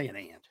want them saying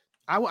and.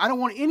 I don't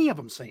want any of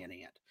them saying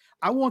and.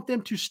 I want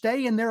them to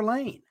stay in their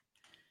lane.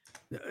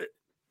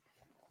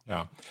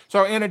 Yeah.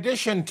 So in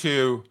addition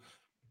to,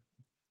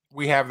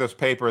 we have this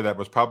paper that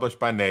was published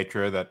by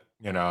Nature that,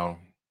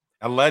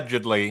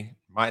 allegedly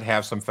might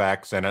have some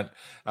facts in it,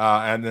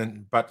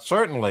 but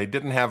certainly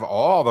didn't have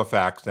all the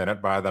facts in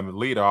it by the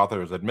lead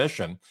author's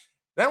admission.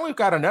 Then we've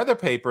got another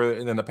paper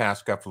in the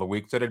past couple of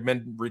weeks that had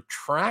been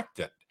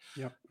retracted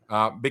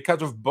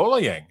because of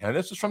bullying. And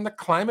this is from the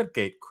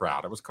ClimateGate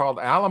crowd. It was called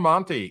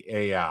Alamonte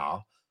et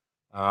al.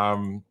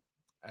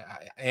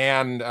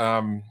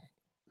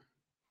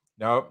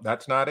 No,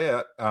 that's not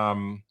it.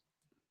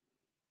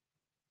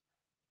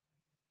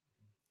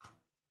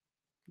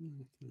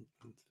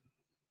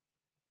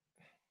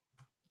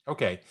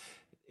 Okay.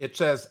 It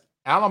says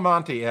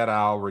Alamonte et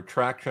al.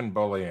 Retraction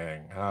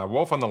bullying.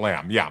 Wolf and the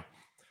Lamb. Yeah.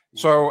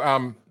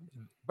 So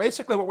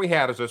basically what we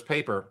had is this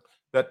paper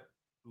that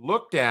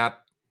looked at,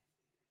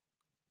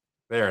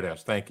 there it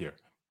is. Thank you.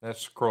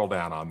 Let's scroll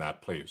down on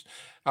that, please.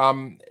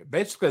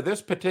 Basically,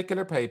 this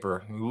particular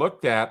paper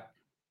looked at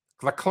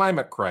the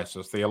climate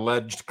crisis, the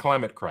alleged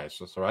climate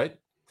crisis, right?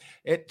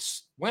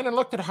 It went and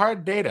looked at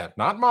hard data,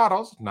 not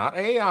models, not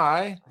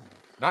AI,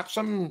 not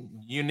some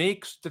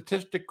unique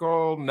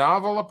statistical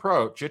novel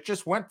approach. It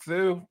just went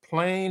through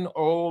plain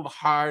old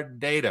hard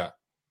data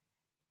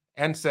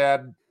and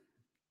said,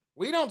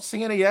 we don't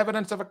see any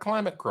evidence of a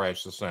climate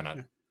crisis in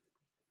it.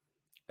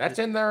 That's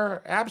in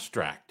their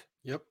abstract.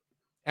 Yep.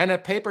 And a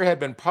paper had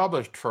been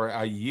published for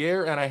a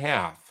year and a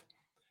half.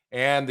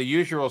 And the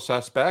usual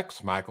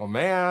suspects, Michael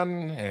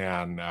Mann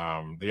and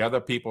the other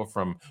people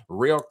from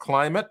Real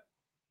Climate,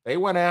 they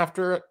went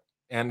after it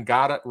and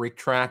got it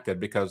retracted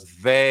because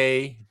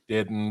they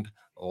didn't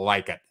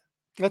like it.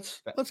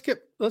 Let's give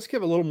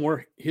a little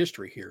more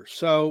history here.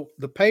 So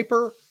the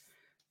paper,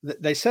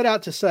 they set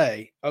out to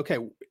say, okay,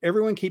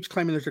 everyone keeps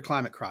claiming there's a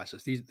climate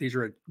crisis. These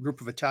are a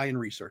group of Italian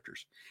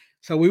researchers.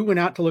 So we went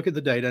out to look at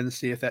the data and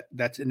see if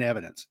that's in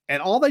evidence.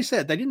 And all they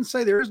said, they didn't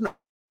say there is no.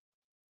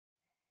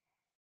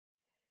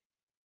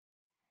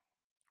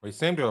 We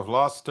seem to have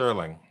lost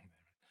Sterling.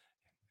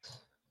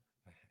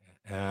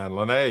 And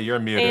Linnea, you're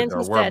muted,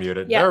 or we're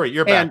muted. Yeah. There,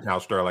 you're back now,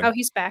 Sterling. Oh,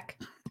 he's back.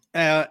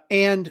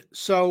 And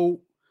so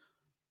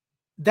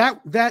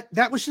that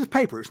was just a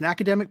paper. It's an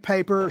academic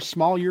paper, a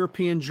small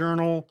European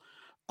journal.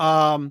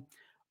 But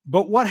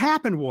what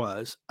happened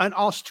was an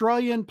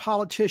Australian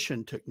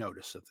politician took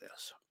notice of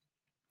this.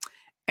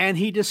 And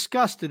he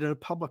discussed it in a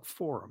public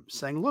forum,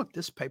 saying, look,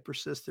 this paper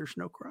says there's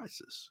no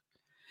crisis.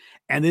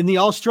 And then the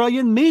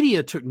Australian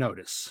media took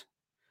notice.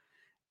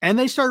 And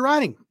they started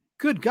writing,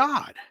 good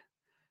God,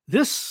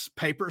 this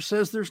paper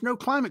says there's no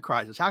climate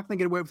crisis. How can they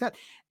get away with that?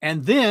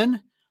 And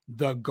then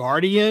The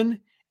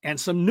Guardian and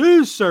some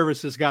news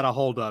services got a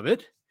hold of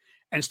it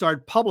and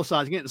started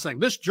publicizing it and saying,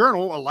 this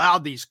journal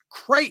allowed these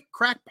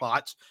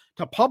crackpots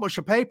to publish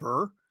a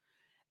paper.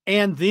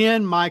 And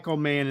then Michael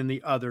Mann and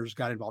the others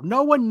got involved.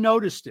 No one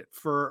noticed it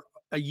for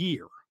a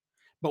year.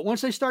 But once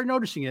they started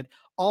noticing it,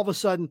 all of a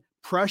sudden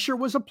pressure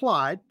was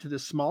applied to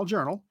this small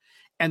journal.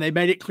 And they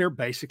made it clear,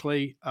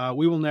 basically,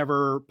 we will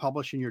never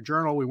publish in your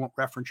journal. We won't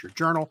reference your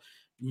journal.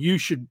 You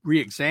should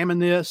re-examine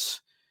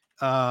this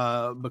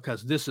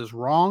because this is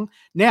wrong.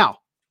 Now,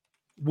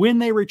 when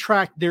they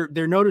retract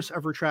their notice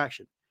of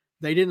retraction,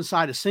 they didn't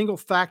cite a single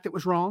fact that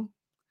was wrong.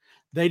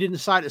 They didn't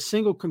cite a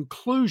single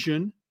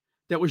conclusion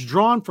that was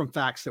drawn from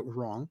facts that were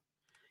wrong.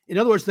 In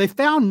other words, they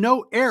found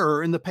no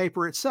error in the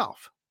paper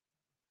itself.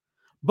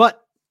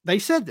 But they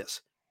said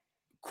this,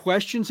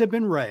 questions have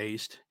been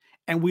raised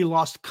and we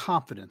lost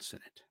confidence in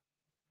it.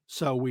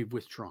 So we've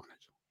withdrawn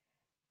it.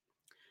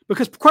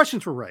 Because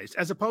questions were raised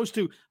as opposed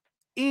to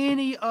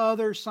any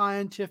other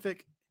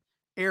scientific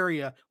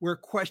area where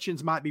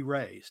questions might be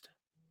raised.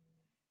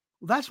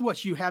 Well, that's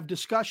what you have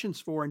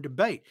discussions for and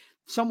debate.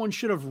 Someone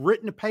should have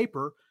written a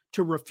paper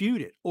to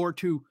refute it or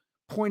to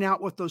point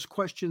out what those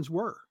questions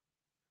were.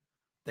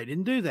 They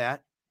didn't do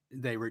that.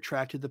 They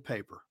retracted the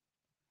paper.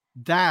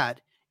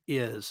 That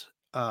is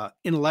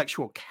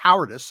intellectual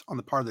cowardice on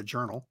the part of the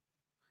journal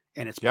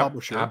and its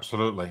publisher.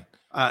 Absolutely.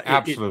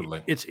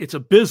 Absolutely. It's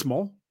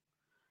abysmal.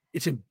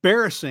 It's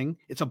embarrassing.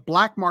 It's a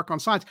black mark on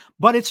science,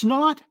 but it's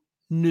not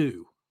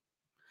new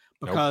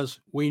because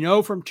we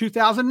know from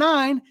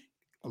 2009,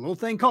 a little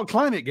thing called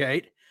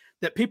ClimateGate,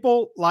 that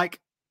people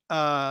like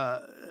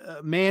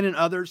Mann and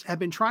others have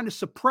been trying to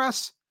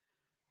suppress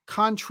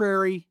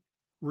contrary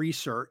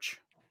research,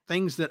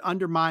 things that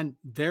undermine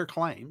their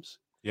claims.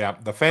 Yeah,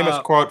 the famous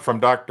quote from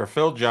Dr.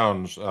 Phil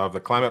Jones of the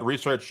Climate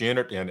Research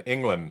Unit in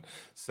England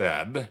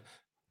said,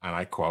 and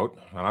I quote,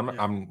 and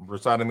I'm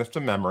reciting this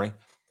to memory,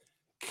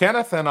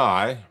 Kenneth and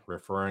I,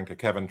 referring to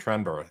Kevin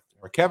Trenberth,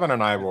 or Kevin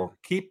and I will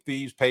keep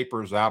these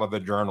papers out of the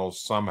journals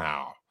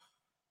somehow.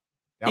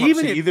 I don't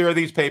see either of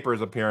these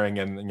papers appearing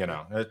in,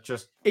 it's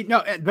just.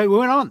 But we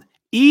went on.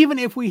 Even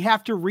if we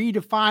have to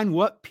redefine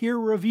what peer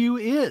review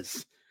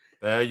is.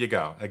 There you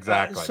go.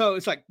 Exactly. So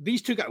it's like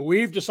these two guys,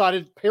 we've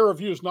decided peer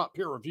review is not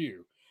peer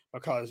review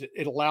because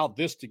it allowed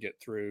this to get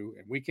through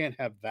and we can't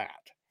have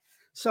that.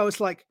 So it's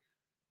like,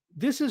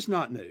 this is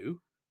not new.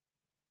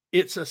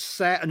 It's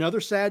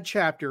another sad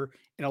chapter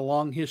in a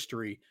long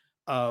history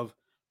of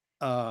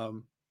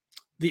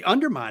the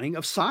undermining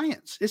of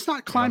science. It's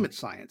not climate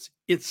science.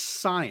 It's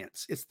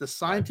science. It's the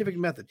scientific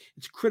method.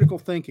 It's critical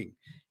thinking.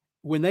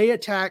 When they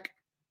attack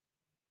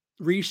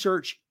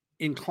research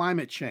in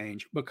climate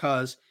change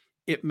because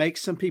it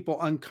makes some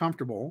people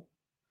uncomfortable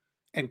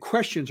and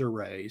questions are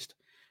raised,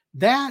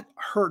 that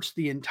hurts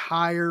the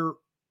entire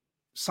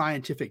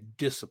scientific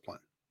discipline.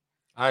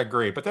 I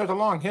agree, but there's a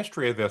long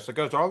history of this. It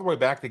goes all the way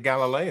back to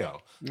Galileo.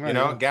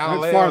 Right,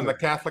 Galileo and the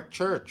Catholic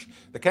Church.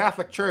 The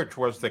Catholic Church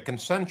was the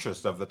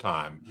consensus of the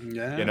time.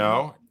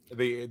 Yeah.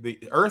 The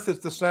Earth is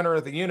the center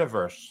of the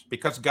universe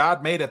because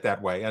God made it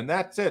that way, and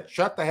that's it.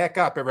 Shut the heck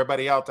up,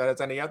 everybody else that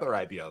has any other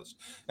ideas.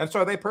 And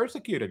so they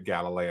persecuted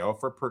Galileo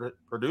for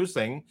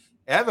producing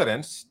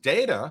evidence,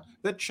 data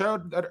that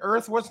showed that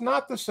Earth was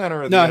not the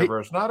center of the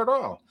universe, not at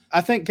all.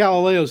 I think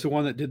Galileo is the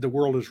one that did the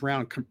world is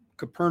round.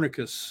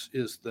 Copernicus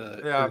is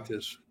the Earth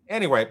is.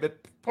 Anyway, the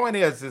point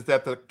is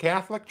that the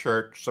Catholic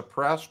Church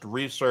suppressed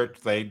research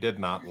they did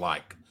not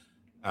like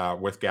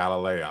with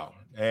Galileo,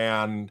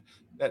 and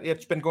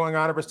it's been going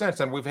on ever since.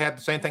 And we've had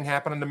the same thing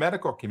happen in the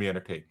medical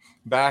community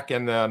back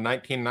in the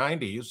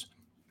 1990s.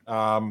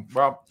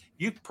 Well,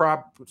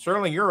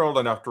 certainly you're old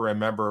enough to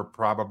remember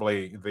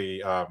probably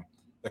the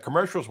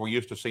commercials we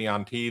used to see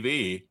on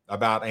TV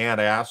about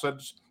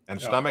antacids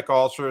and stomach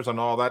ulcers and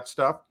all that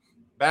stuff.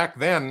 Back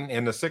then,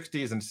 in the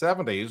 60s and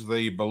 70s,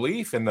 the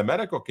belief in the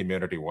medical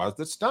community was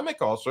that stomach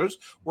ulcers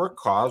were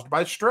caused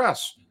by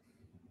stress.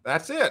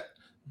 That's it.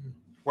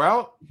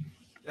 Well,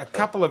 a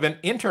couple of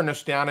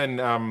internists down in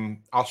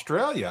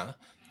Australia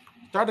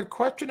started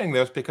questioning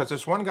this because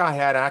this one guy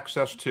had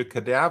access to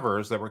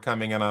cadavers that were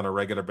coming in on a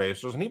regular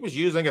basis, and he was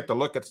using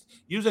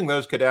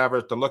those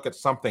cadavers to look at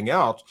something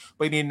else,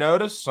 but he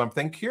noticed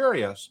something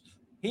curious.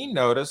 He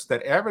noticed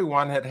that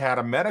everyone had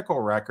a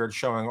medical record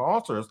showing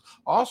ulcers,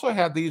 also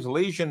had these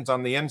lesions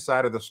on the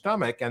inside of the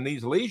stomach, and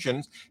these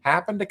lesions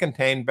happened to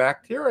contain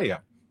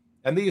bacteria.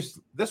 And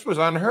this was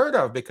unheard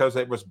of because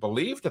it was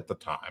believed at the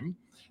time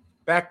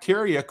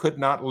bacteria could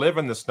not live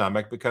in the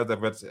stomach because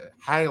of its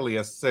highly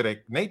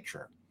acidic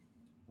nature.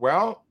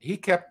 Well, he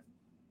kept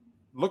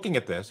looking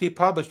at this. He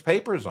published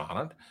papers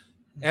on it,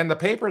 and the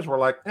papers were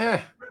like,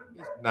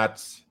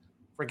 nuts,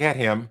 forget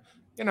him.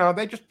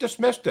 They just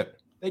dismissed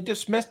it. They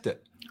dismissed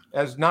it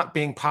as not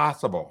being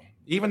possible,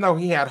 even though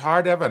he had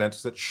hard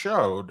evidence that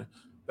showed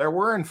there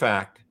were, in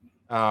fact,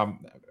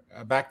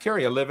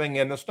 bacteria living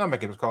in the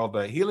stomach. It was called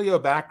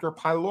Heliobacter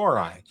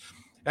pylori.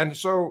 And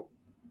so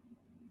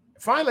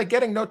finally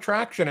getting no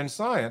traction in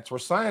science, where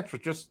science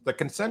was just, the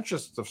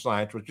consensus of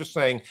science was just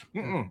saying,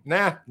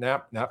 nah.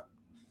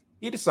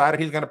 He decided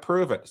he's going to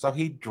prove it. So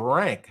he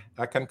drank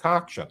a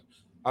concoction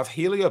of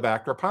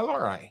Heliobacter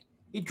pylori.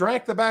 He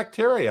drank the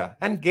bacteria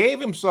and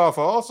gave himself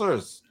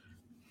ulcers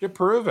to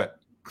prove it.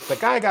 The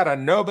guy got a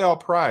Nobel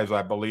Prize,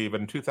 I believe,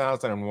 in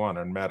 2001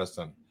 in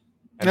medicine.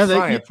 And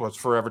science was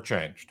forever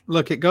changed.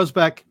 Look, it goes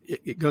back,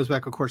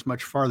 of course,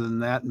 much farther than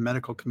that in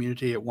medical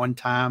community. At one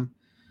time,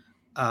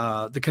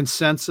 the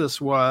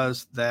consensus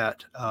was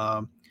that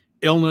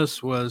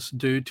illness was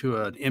due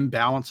to an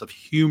imbalance of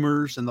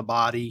humors in the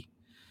body.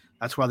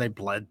 That's why they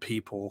bled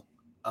people.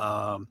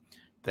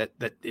 That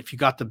if you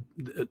got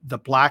the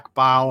black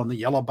bile and the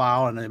yellow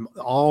bile and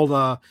all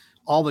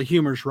the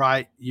humors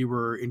right, you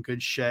were in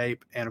good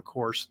shape. And of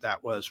course,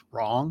 that was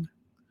wrong.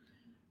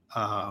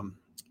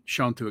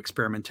 Shown through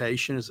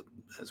experimentation as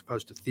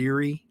opposed to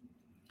theory.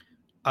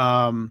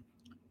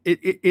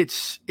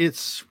 It's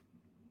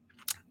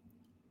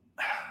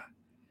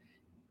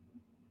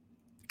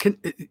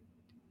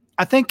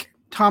I think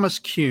Thomas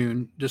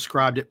Kuhn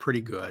described it pretty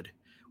good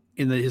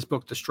in his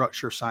book, The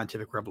Structure of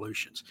Scientific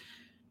Revolutions.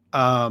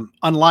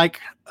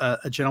 Unlike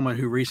a gentleman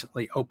who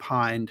recently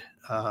opined,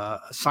 a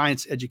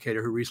science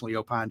educator who recently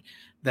opined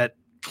that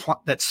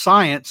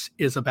science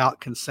is about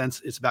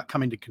consensus, it's about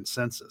coming to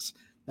consensus.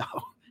 No,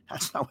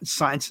 that's not what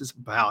science is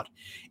about.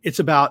 It's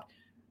about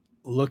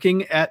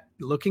looking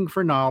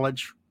for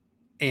knowledge,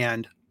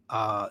 and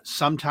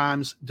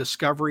sometimes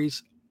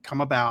discoveries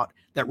come about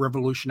that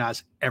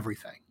revolutionize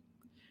everything.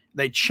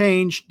 They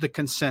change the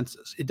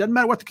consensus. It doesn't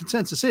matter what the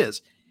consensus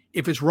is.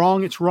 If it's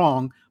wrong, it's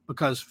wrong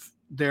because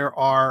there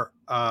are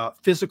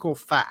physical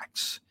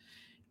facts.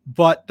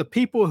 But the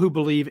people who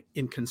believe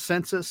in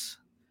consensus,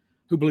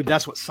 who believe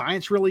that's what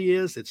science really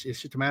is, it's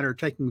just a matter of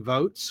taking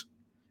votes,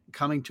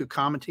 coming to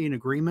comity and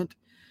agreement.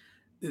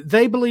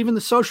 They believe in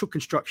the social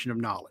construction of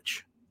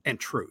knowledge and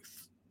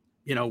truth.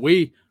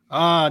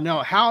 How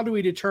do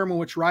we determine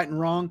what's right and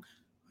wrong?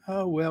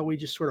 Oh, well, we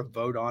just sort of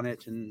vote on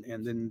it, and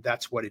then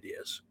that's what it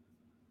is.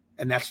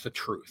 And that's the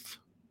truth.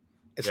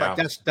 It's like,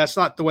 that's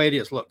not the way it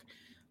is. Look,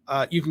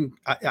 you can,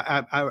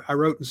 I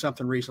wrote in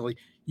something recently,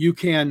 you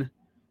can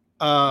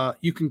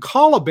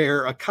call a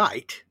bear a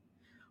kite,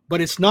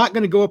 but it's not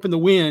going to go up in the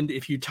wind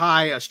if you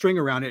tie a string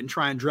around it and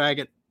try and drag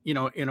it,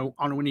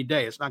 on a windy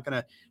day. It's not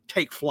going to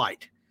take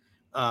flight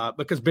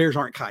because bears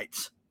aren't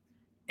kites.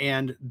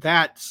 And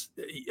I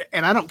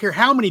don't care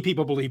how many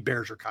people believe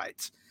bears are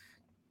kites.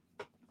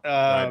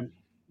 Right.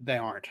 They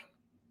aren't.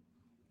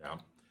 Yeah.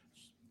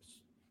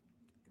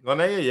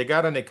 Linnea, you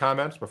got any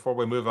comments before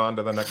we move on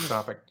to the next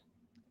topic?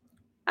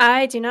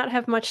 I do not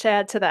have much to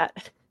add to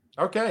that.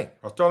 Okay.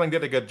 Well, Sterling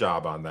did a good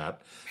job on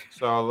that.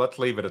 So let's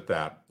leave it at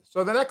that.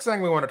 So the next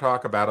thing we want to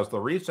talk about is the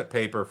recent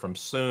paper from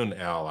Soon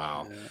et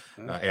al.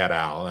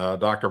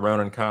 Dr.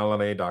 Ronan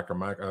Connolly, Dr.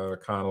 Mike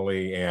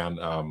Connolly, and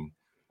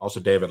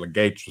also David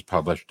Gates was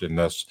published in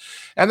this.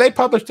 And they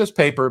published this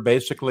paper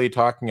basically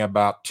talking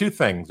about two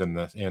things in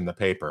the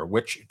paper,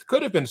 which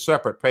could have been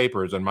separate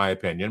papers in my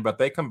opinion, but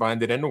they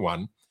combined it into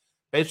one.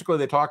 Basically,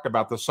 they talked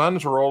about the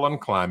sun's role in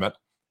climate,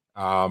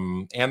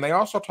 and they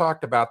also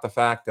talked about the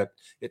fact that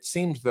it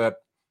seems that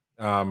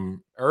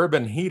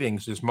urban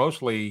heatings is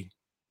mostly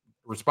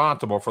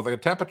responsible for the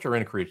temperature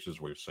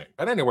increases we've seen.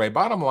 But anyway,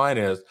 bottom line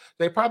is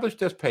they published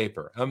this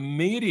paper.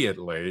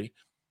 Immediately,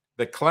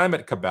 the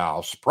climate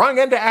cabal sprung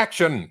into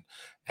action,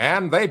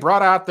 and they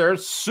brought out their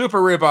super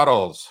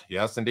rebuttals.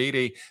 Yes,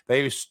 indeed,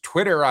 they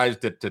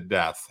Twitterized it to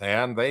death,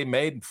 and they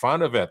made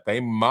fun of it. They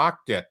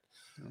mocked it.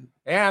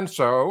 And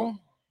so,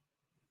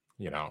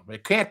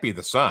 it can't be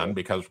the sun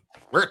because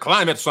we're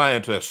climate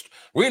scientists.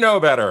 We know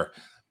better.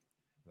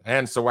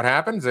 And so what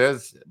happens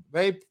is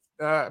they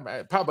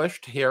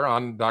published here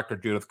on Dr.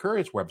 Judith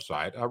Curry's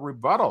website a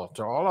rebuttal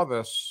to all of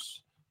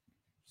this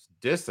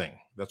dissing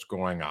that's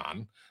going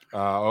on,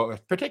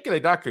 particularly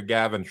Dr.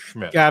 Gavin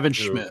Schmidt.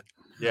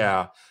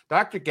 Yeah,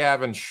 Dr.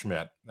 Gavin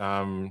Schmidt.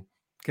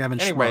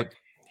 Anyway,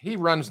 he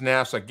runs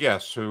NASA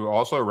GISS, who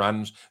also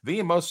runs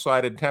the most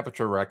cited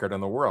temperature record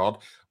in the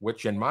world,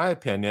 which in my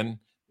opinion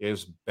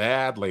is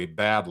badly,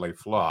 badly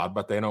flawed,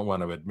 but they don't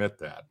want to admit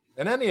that.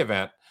 In any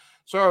event,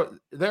 so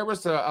there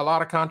was a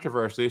lot of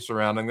controversy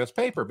surrounding this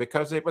paper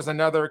because it was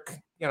another,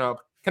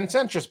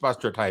 consensus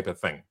buster type of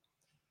thing.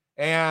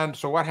 And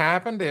so what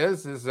happened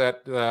is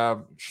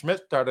that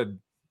Schmidt started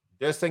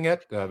dissing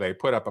it. They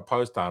put up a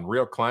post on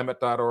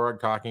realclimate.org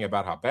talking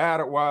about how bad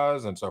it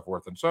was and so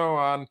forth and so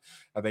on.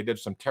 They did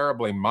some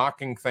terribly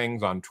mocking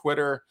things on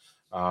Twitter.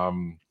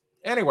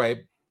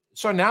 Anyway,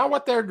 so now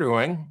what they're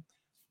doing,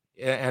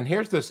 and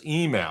here's this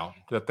email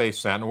that they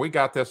sent, and we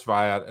got this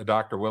via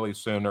Dr. Willie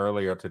Soon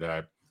earlier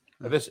today.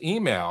 This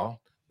email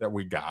that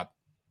we got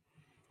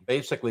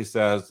basically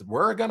says,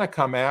 we're going to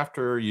come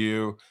after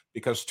you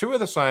because two of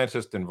the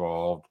scientists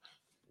involved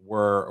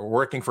were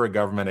working for a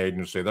government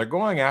agency. They're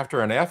going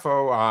after an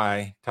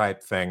FOI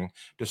type thing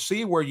to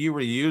see where you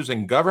were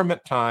using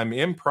government time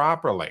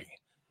improperly,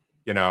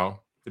 to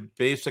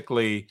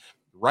basically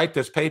write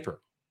this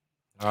paper.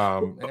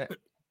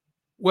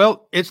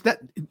 Well, it's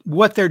that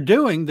what they're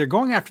doing. They're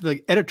going after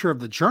the editor of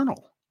the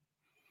journal.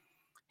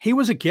 He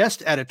was a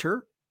guest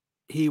editor.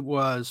 He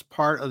was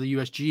part of the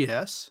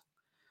USGS.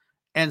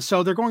 And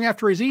so they're going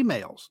after his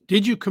emails.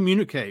 Did you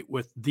communicate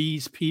with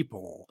these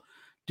people?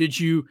 Did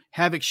you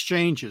have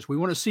exchanges? We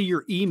want to see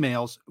your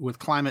emails with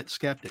climate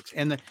skeptics.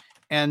 And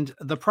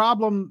the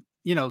problem,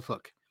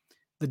 look,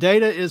 the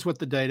data is what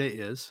the data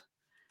is.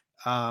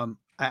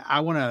 I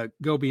want to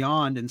go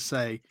beyond and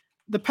say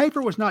the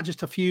paper was not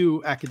just a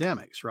few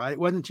academics, right? It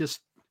wasn't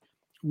just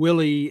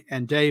Willie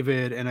and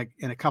David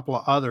and a couple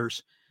of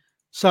others.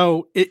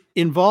 So it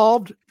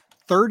involved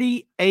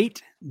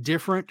 38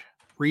 different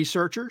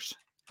researchers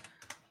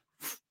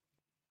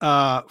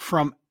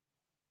from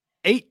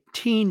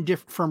 18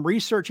 from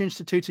research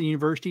institutes and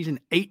universities in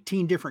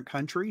 18 different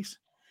countries,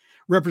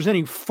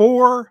 representing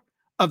 4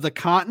 of the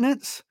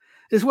continents.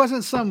 This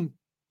wasn't some,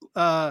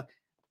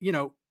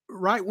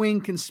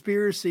 right-wing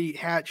conspiracy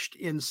hatched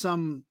in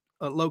some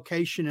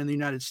location in the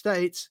United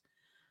States.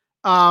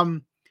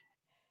 And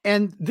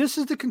this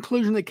is the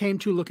conclusion they came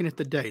to looking at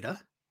the data.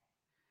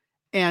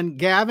 And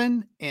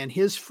Gavin and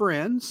his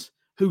friends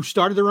who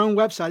started their own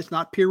website, it's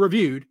not peer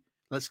reviewed.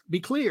 Let's be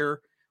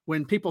clear.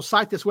 When people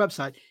cite this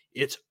website,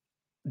 it's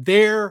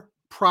their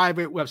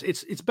private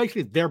website. It's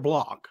basically their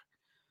blog.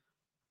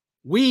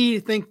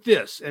 We think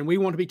this and we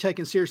want to be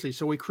taken seriously.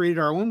 So we created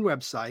our own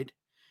website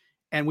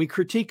and we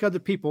critique other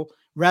people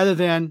rather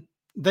than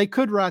they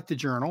could write the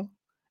journal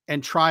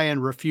and try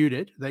and refute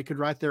it. They could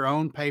write their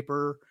own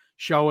paper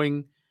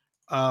showing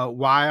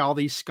why all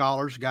these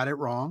scholars got it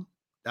wrong.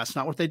 That's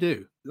not what they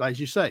do. As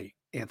you say,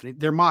 Anthony,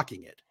 they're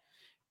mocking it.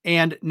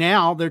 And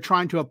now they're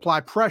trying to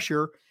apply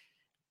pressure.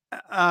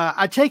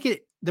 I take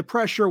it the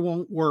pressure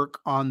won't work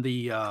on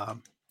the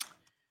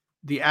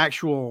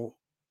actual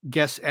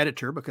guest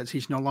editor because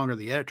he's no longer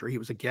the editor. He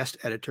was a guest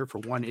editor for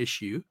one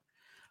issue.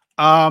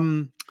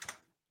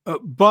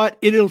 But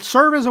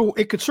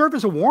it could serve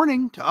as a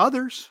warning to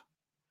others.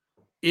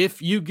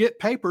 If you get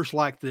papers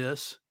like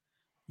this,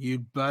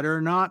 you'd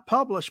better not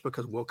publish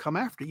because we'll come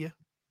after you.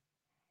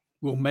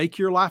 We'll make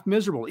your life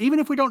miserable. Even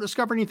if we don't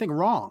discover anything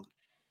wrong,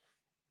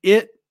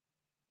 it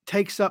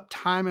takes up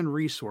time and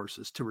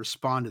resources to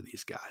respond to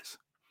these guys.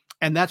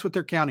 And that's what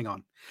they're counting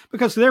on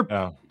because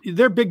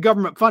they're big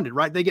government funded,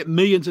 right? They get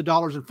millions of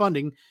dollars in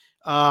funding.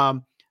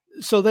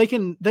 So they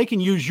can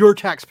use your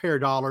taxpayer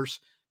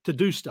dollars to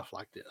do stuff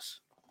like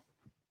this.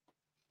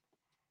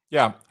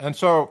 Yeah. And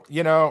so,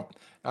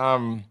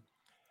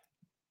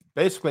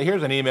 Basically,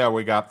 here's an email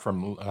we got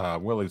from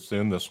Willie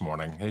Soon this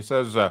morning. He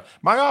says,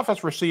 my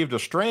office received a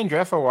strange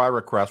FOI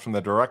request from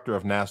the director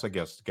of NASA,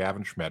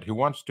 Gavin Schmidt, who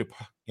wants to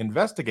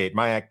investigate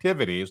my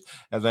activities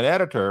as an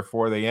editor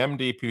for the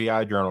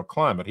MDPI journal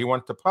Climate. He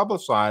wants to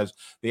publicize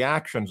the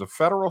actions of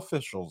federal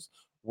officials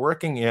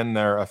working in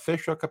their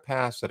official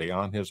capacity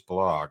on his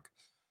blog.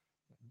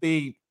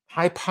 The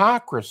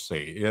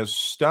hypocrisy is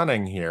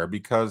stunning here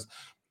because,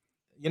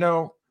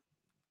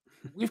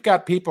 we've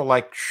got people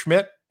like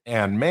Schmidt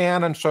and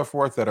Mann and so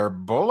forth that are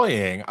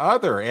bullying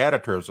other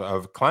editors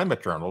of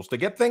climate journals to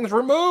get things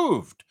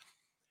removed.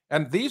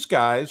 And these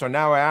guys are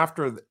now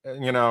after,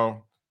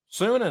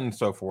 Soon and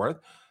so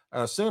forth,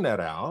 Soon et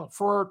al.,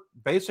 for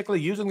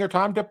basically using their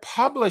time to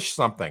publish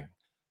something,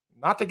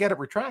 not to get it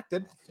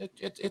retracted.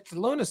 It's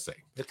lunacy.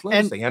 It's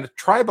lunacy and it's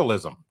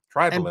tribalism.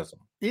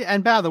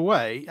 And by the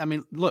way, I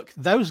mean, look,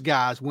 those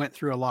guys went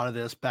through a lot of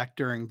this back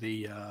during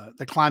the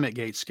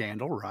ClimateGate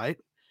scandal, right?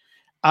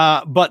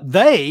 But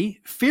they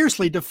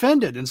fiercely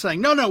defended and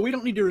saying, no, we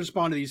don't need to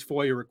respond to these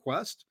FOIA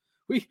requests.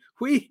 We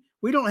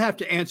don't have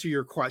to answer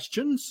your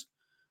questions.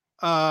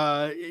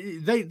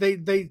 They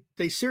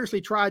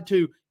seriously tried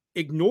to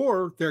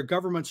ignore their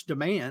government's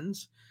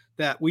demands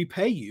that we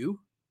pay you.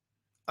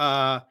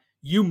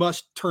 You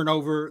must turn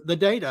over the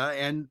data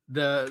and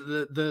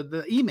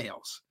the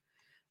emails.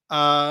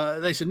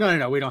 They said,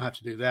 no, we don't have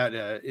to do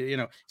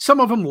that. Some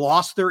of them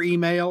lost their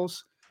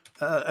emails.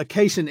 A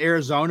case in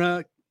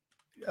Arizona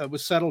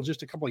was settled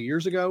just a couple of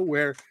years ago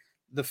where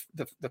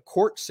the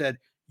court said,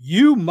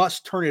 you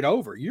must turn it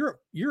over. You're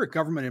a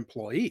government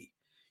employee.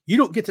 You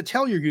don't get to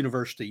tell your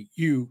university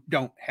you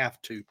don't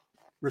have to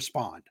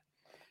respond.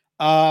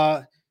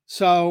 Look,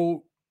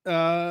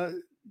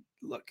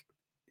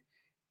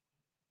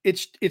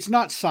 it's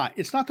not science.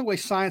 It's not the way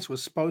science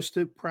was supposed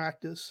to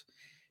practice,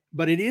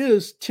 but it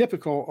is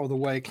typical of the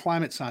way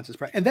climate science is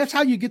practiced. And that's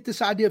how you get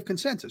this idea of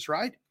consensus,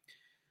 right?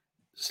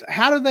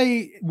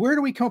 Where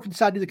do we come up with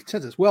this idea of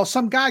consensus? Well,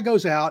 some guy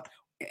goes out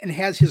and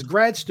has his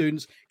grad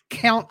students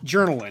count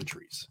journal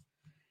entries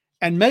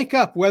and make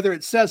up whether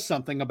it says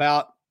something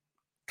about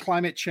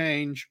climate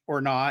change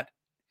or not.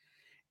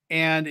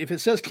 And if it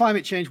says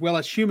climate change, well,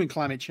 it's human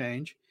climate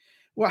change.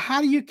 Well,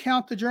 how do you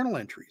count the journal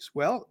entries?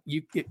 Well,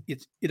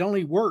 it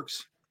only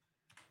works.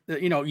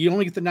 You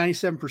only get the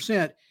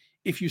 97%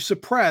 if you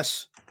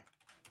suppress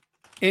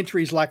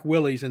entries like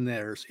Willie's and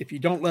theirs, if you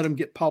don't let them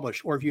get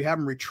published, or if you have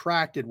them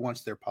retracted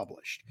once they're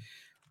published.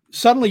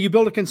 Suddenly you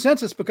build a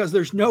consensus because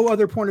there's no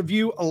other point of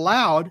view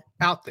allowed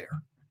out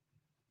there.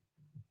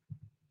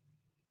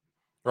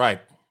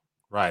 Right.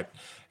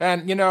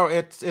 And,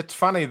 it's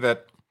funny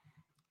that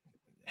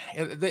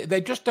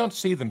they just don't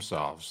see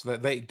themselves.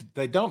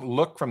 They don't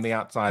look from the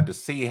outside to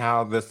see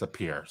how this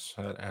appears.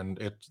 And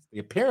the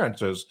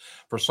appearances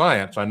for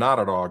science are not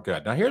at all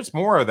good. Now, here's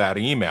more of that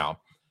email.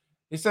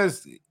 He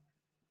says,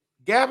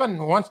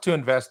 Gavin wants to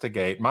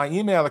investigate my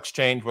email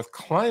exchange with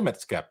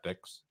climate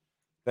skeptics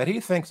that he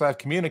thinks I've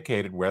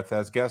communicated with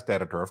as guest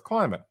editor of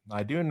Climate.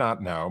 I do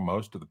not know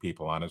most of the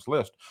people on his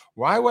list.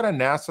 Why would a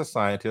NASA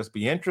scientist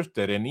be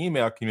interested in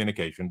email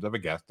communications of a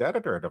guest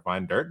editor? To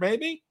find dirt,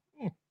 maybe?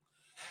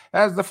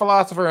 As the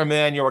philosopher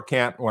Immanuel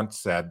Kant once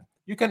said,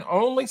 you can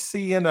only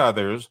see in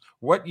others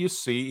what you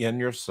see in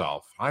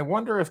yourself. I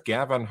wonder if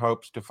Gavin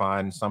hopes to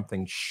find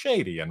something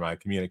shady in my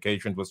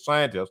communications with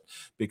scientists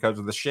because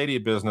of the shady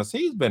business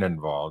he's been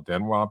involved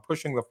in while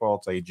pushing the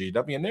false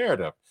AGW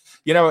narrative.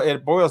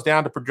 It boils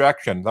down to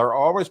projection. They're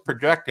always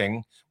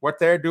projecting what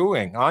they're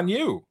doing on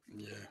you.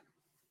 Yeah.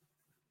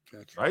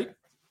 That's right?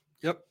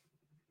 Yep.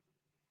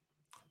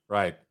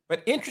 Right.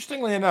 But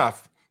interestingly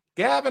enough,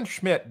 Gavin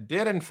Schmidt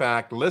did, in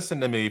fact, listen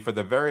to me for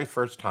the very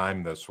first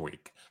time this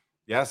week.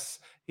 Yes,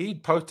 he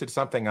posted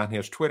something on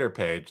his Twitter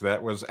page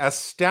that was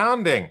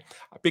astounding.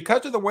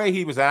 Because of the way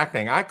he was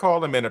acting, I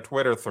called him in a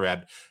Twitter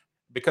thread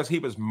because he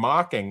was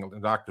mocking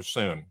Dr.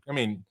 Soon. I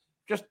mean,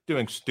 just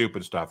doing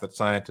stupid stuff that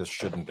scientists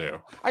shouldn't do.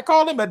 I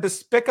called him a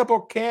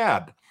despicable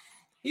cad.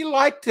 He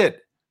liked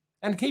it,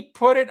 and he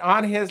put it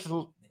on his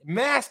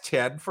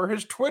masthead for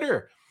his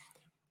Twitter.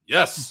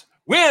 Yes,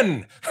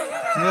 win.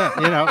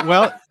 Yeah,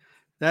 well,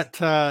 that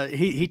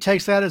he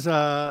takes that as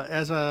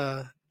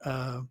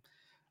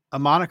a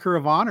moniker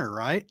of honor,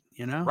 right?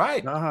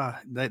 Right.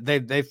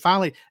 They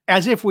finally,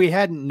 as if we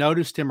hadn't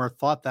noticed him or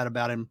thought that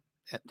about him,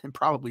 and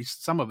probably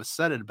some of us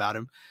said it about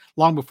him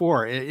long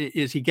before.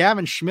 Is he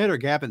Gavin Schmidt or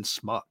Gavin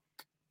Smuck?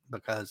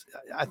 Because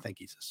I think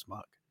he's a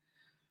Smuck.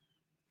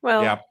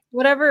 Well, yeah.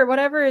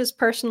 whatever his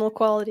personal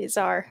qualities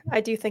are,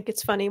 I do think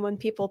it's funny when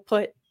people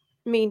put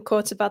mean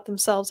quotes about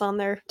themselves on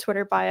their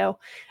Twitter bio.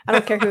 I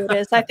don't care who it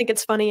is. I think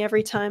it's funny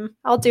every time.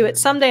 I'll do it.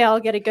 Someday I'll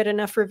get a good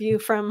enough review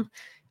from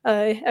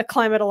a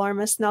climate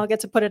alarmist, and I'll get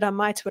to put it on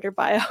my Twitter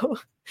bio,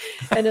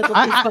 and it'll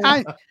be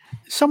fun.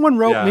 Someone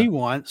wrote me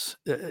once,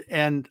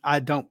 and I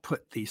don't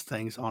put these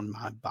things on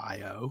my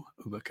bio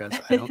because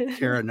I don't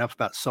care enough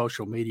about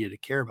social media to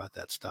care about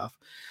that stuff.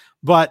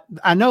 But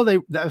I know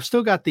they've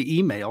still got the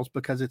emails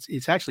because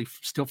it's actually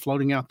still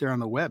floating out there on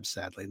the web,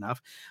 sadly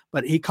enough.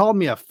 But he called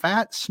me a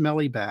fat,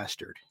 smelly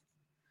bastard.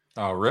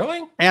 Oh,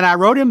 really? And I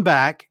wrote him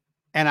back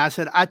and I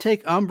said, I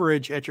take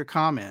umbrage at your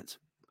comments.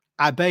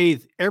 I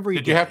bathe every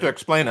day. Did you have to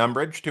explain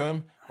umbrage to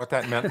him? What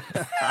that meant?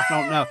 I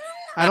don't know.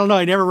 I don't know.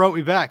 He never wrote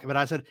me back, but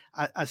I said,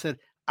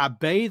 I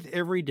bathe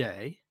every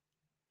day.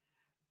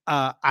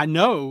 I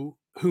know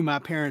who my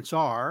parents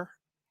are,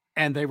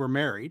 and they were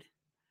married.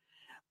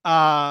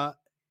 But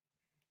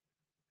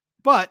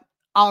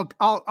I'll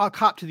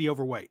cop to the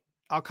overweight.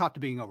 I'll cop to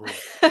being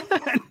overweight.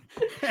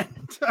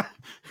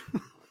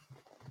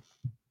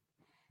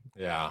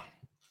 Yeah.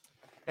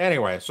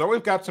 Anyway, so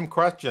we've got some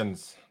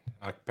questions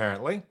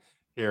apparently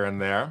here and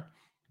there.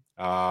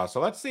 So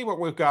let's see what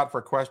we've got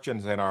for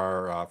questions in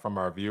our from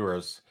our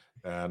viewers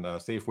and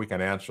see if we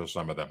can answer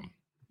some of them.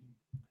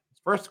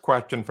 First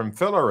question from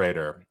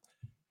Philerator.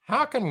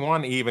 How can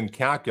one even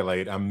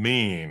calculate a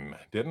mean?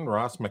 Didn't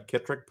Ross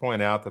McKittrick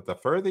point out that the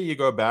further you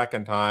go back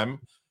in time,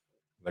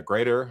 the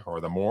greater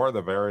or the more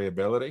the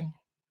variability?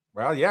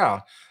 Well,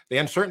 yeah, the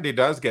uncertainty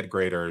does get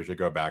greater as you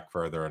go back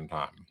further in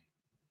time.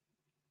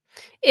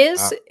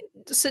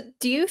 So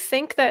do you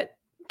think that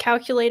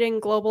calculating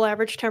global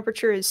average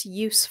temperature is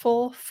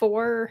useful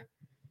for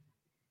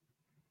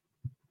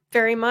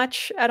very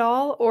much at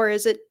all? Or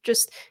is it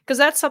just because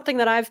that's something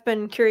that I've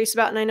been curious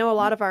about, and I know a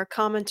lot of our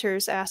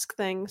commenters ask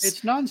things.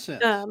 It's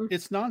nonsense.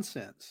 It's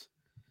nonsense.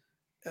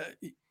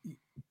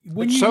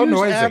 When It's you so use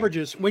noisy.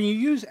 averages, when you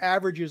use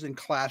averages in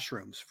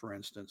classrooms, for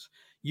instance,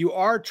 you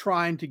are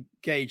trying to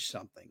gauge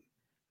something.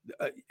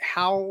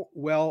 How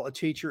well a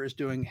teacher is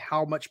doing,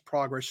 how much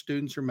progress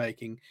students are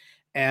making,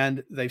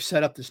 and they've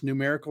set up this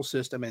numerical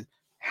system. And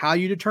how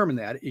you determine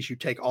that is you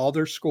take all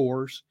their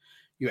scores,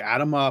 you add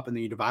them up, and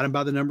then you divide them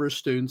by the number of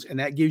students, and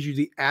that gives you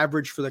the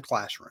average for the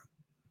classroom.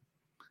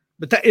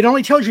 But it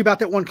only tells you about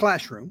that one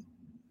classroom,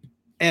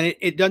 and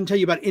it doesn't tell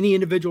you about any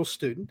individual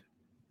student.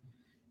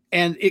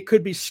 And it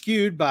could be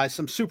skewed by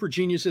some super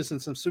geniuses and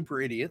some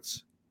super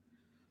idiots.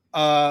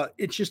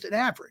 It's just an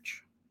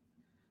average.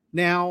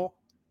 Now,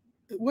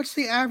 what's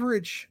the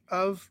average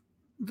of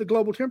the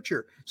global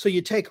temperature? So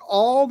you take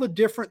all the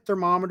different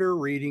thermometer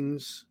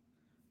readings,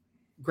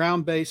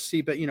 ground-based,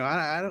 sea-based,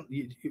 I don't,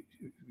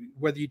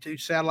 whether you do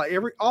satellite,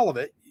 all of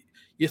it,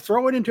 you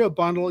throw it into a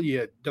bundle,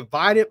 you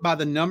divide it by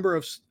the number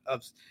of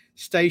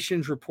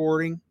stations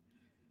reporting,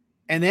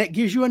 and that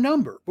gives you a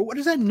number. But what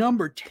does that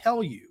number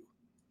tell you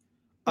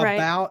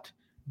about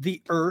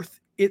the Earth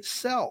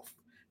itself?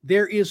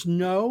 There is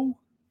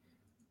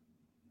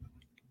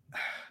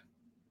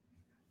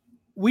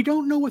we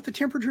don't know what the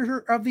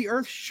temperature of the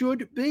Earth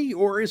should be,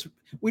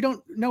 we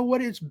don't know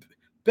what is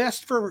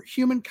best for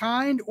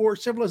humankind or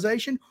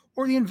civilization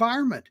or the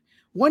environment.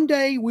 One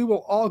day we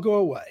will all go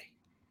away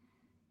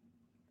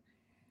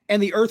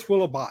and the Earth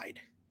will abide.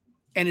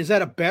 And is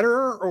that a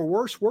better or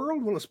worse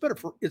world? Well,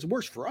 it's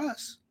worse for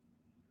us.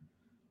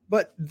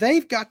 But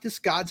they've got this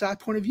God's eye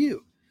point of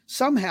view.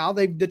 Somehow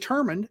they've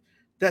determined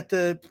that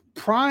the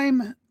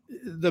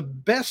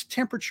best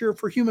temperature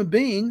for human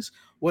beings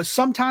was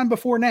sometime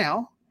before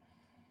now,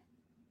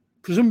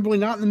 presumably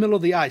not in the middle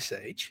of the Ice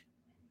Age,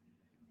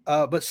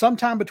 but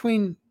sometime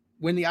between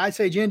when the Ice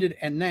Age ended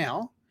and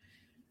now.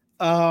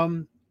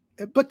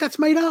 But that's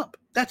made up.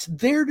 That's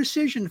their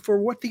decision for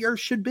what the Earth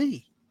should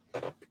be.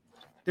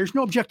 There's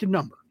no objective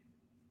number.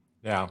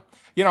 Yeah.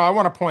 I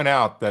want to point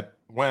out that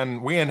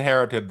when we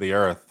inherited the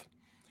Earth,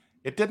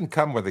 it didn't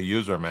come with a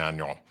user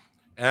manual.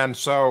 And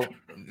so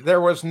there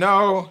was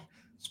no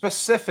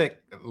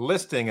specific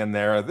listing in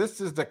there.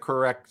 This is the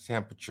correct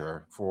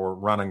temperature for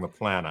running the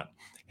planet.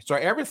 So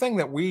everything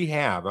that we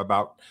have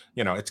about,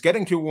 it's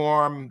getting too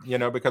warm,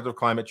 because of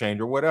climate change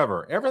or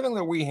whatever, everything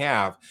that we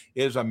have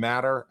is a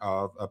matter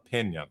of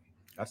opinion.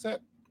 That's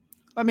it.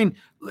 I mean,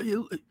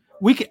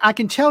 I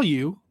can tell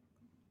you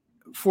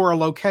for a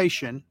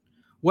location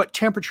what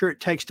temperature it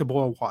takes to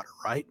boil water,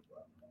 right?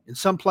 In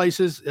some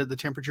places, the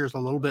temperature is a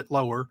little bit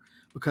lower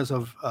because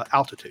of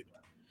altitude.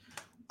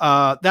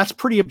 That's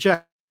pretty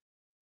objective.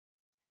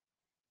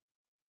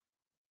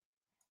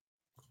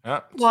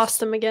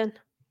 Lost him again.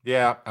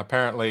 Yeah,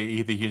 apparently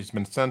either he's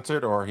been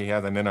censored or he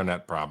has an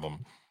internet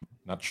problem.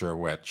 Not sure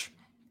which.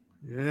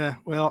 Yeah,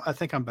 well, I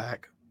think I'm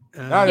back.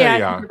 There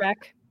you are. You're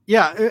back.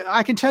 Yeah,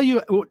 I can tell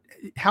you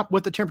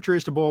what the temperature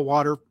is to boil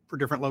water for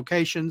different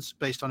locations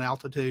based on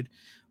altitude,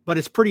 but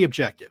it's pretty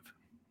objective.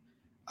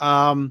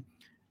 So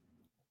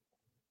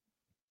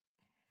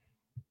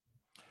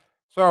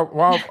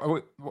while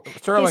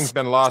Sterling's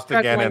been lost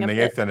again in the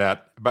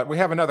Ethernet, but we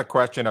have another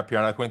question up here,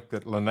 and I think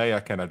that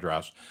Linnea can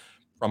address.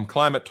 From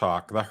Climate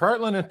Talk, the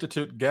Heartland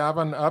Institute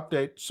Gavin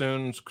update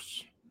soon.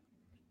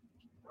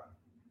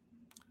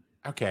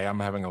 Okay, I'm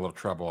having a little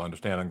trouble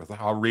understanding this.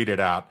 I'll read it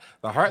out.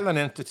 The Heartland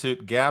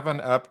Institute Gavin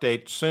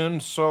update soon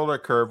solar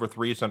curve with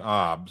recent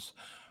OBS.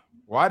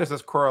 Why does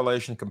this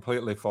correlation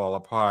completely fall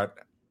apart?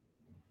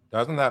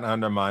 Doesn't that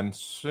undermine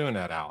Soon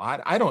et al.?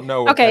 I don't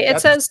know. Okay,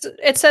 it says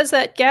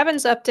that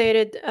Gavin's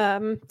updated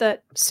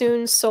that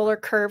Soon's solar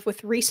curve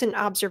with recent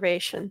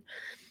observation.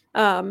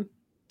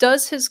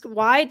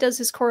 Why does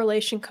his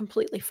correlation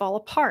completely fall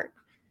apart?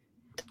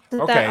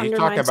 Okay, he's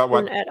talking about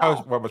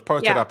what was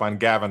posted up on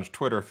Gavin's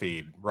Twitter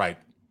feed, right?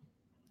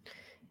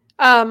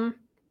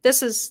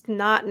 This is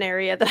not an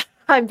area that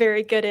I'm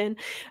very good in.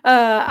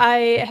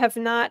 I have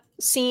not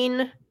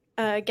seen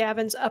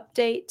Gavin's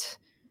update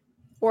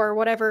or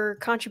whatever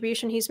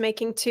contribution he's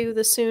making to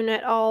the Soon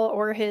et al.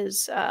 Or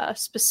his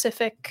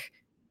specific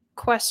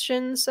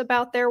questions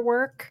about their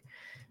work.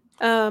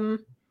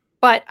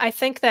 But I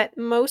think that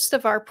most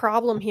of our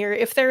problem here,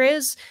 if there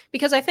is,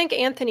 because I think,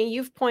 Anthony,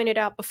 you've pointed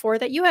out before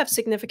that you have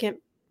significant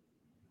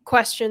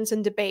questions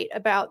and debate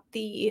about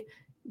the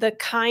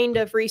kind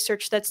of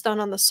research that's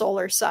done on the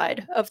solar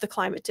side of the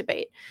climate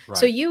debate. Right.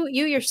 So you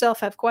yourself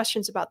have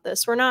questions about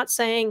this. We're not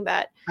saying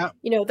that,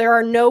 there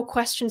are no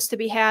questions to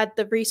be had,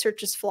 the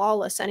research is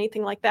flawless,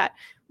 anything like that.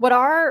 What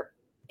our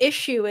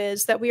issue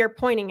is that we are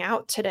pointing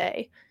out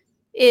today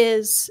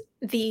is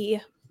the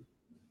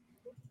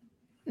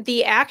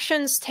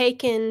actions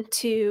taken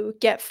to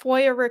get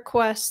FOIA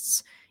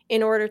requests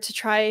in order to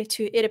try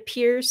to, it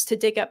appears, to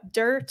dig up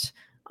dirt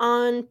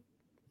on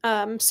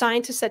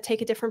scientists that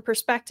take a different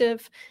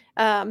perspective.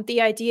 The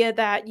idea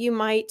that you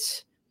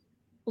might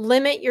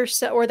limit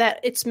yourself, or that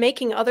it's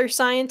making other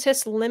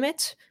scientists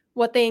limit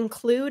what they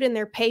include in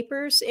their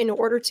papers in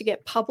order to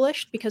get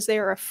published because they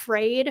are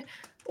afraid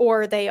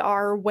or they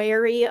are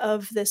wary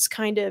of this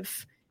kind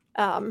of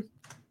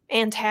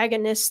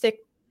antagonistic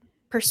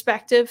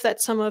perspective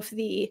that some of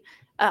the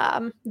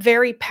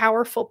very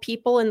powerful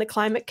people in the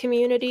climate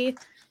community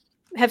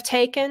have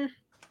taken.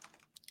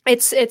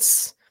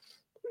 It's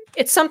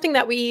something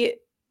that we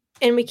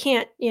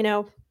can't,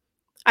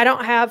 I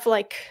don't have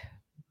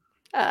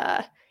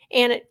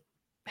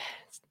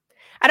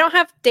I don't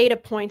have data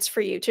points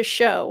for you to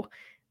show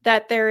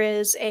that there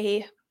is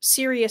a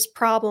serious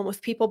problem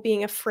with people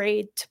being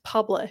afraid to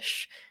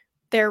publish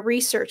their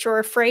research or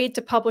afraid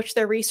to publish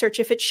their research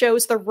if it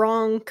shows the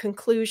wrong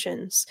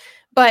conclusions.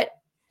 But,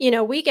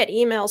 we get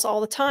emails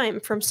all the time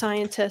from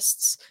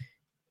scientists,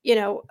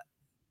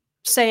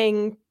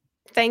 saying,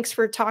 thanks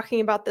for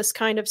talking about this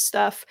kind of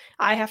stuff.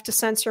 I have to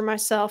censor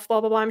myself, blah,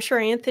 blah, blah. I'm sure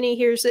Anthony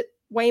hears it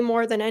way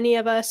more than any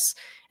of us.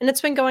 And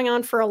it's been going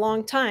on for a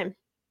long time.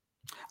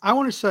 I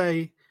want to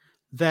say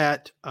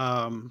that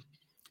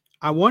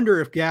I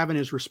wonder if Gavin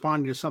is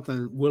responding to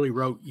something Willie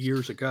wrote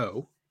years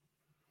ago,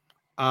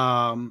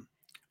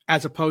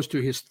 as opposed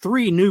to his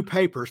 3 new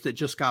papers that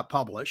just got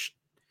published.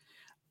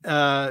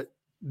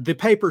 The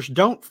papers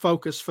don't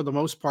focus, for the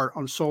most part,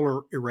 on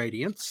solar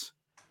irradiance,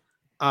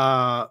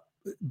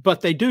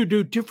 but they do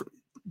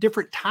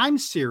different time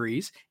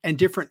series and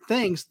different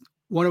things.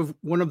 One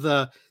of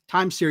the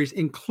time series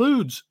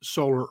includes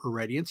solar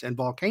irradiance and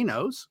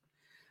volcanoes.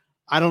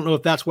 I don't know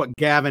if that's what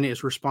Gavin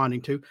is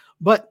responding to,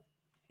 but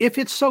if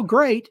it's so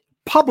great,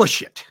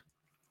 publish it.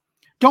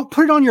 Don't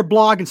put it on your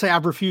blog and say,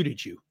 I've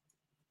refuted you.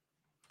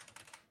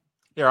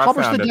 Yeah,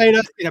 publish the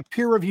data in a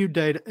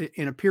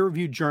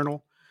peer-reviewed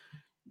journal.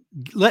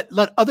 Let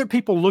other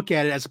people look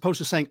at it, as opposed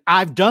to saying,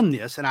 I've done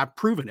this and I've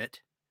proven it.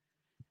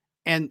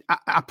 And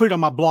I put it on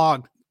my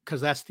blog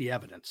because that's the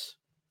evidence.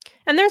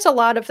 And there's a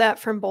lot of that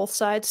from both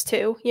sides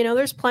too.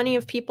 There's plenty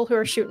of people who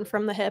are shooting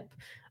from the hip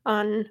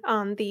on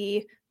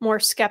the more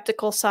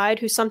skeptical side,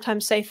 who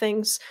sometimes say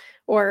things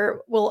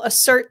or will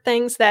assert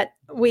things that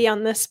we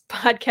on this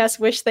podcast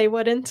wish they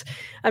wouldn't.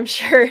 I'm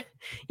sure,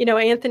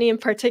 Anthony in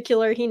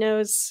particular, he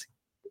knows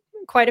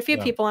quite a few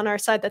people on our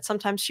side that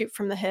sometimes shoot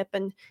from the hip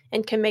and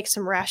can make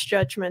some rash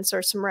judgments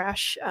or some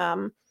rash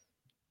kind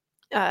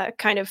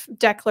of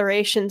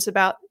declarations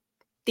about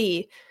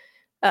the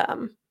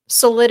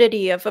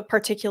solidity of a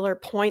particular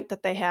point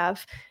that they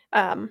have.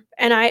 And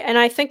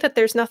I think that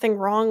there's nothing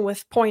wrong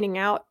with pointing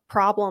out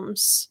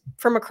problems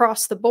from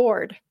across the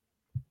board.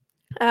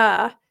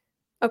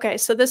 Okay,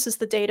 so this is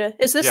the data.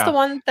 Is this the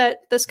one that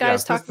this guy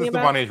is talking about? This is the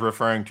one he's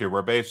referring to,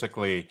 where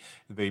basically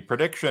the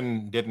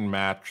prediction didn't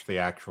match the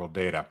actual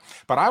data.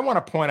 But I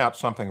want to point out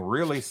something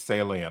really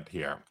salient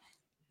here.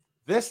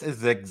 This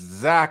is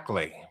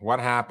exactly what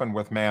happened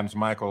with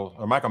Michael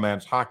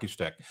Mann's hockey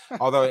stick,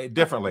 although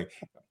differently.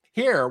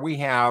 Here we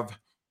have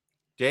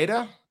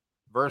data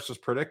versus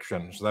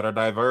predictions that are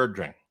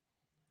diverging.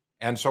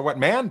 And so what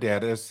Mann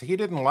did is he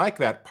didn't like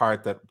that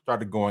part that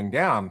started going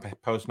down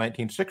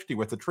post-1960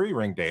 with the tree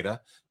ring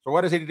data. So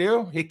what does he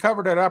do? He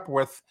covered it up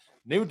with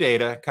new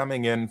data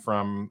coming in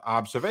from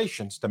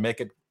observations to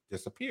make it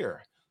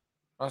disappear.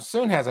 Well,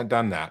 Soon hasn't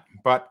done that.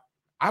 But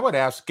I would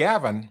ask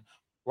Gavin,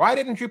 why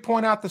didn't you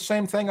point out the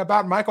same thing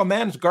about Michael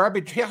Mann's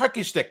garbage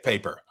hockey stick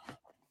paper?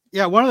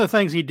 Yeah, one of the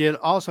things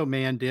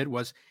Mann did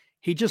was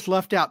he just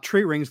left out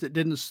tree rings that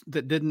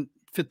didn't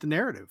fit the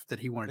narrative that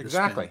he wanted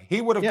exactly. to spin.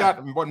 He would have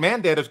gotten what Mann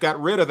did is got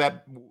rid of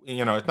that.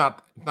 It's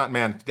not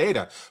Mann's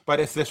data, but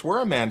if this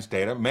were Mann's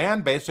data,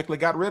 Mann basically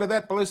got rid of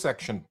that blue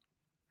section.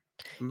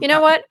 You know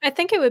what? I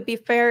think it would be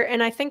fair,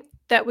 and I think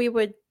that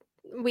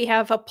we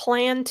have a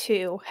plan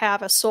to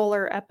have a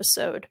solar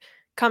episode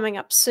coming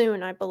up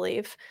soon, I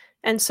believe.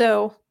 And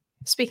so,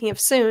 speaking of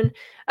soon,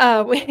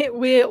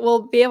 we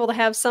will be able to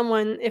have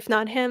someone, if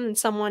not him,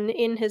 someone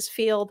in his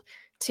field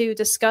to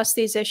discuss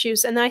these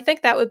issues. And I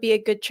think that would be a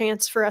good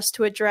chance for us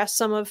to address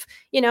some of,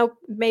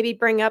 maybe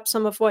bring up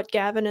some of what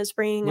Gavin is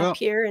bringing up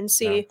here and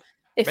see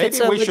if maybe it's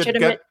a we should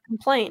legitimate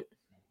complaint.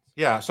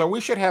 Yeah, so we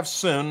should have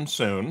soon,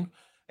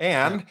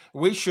 and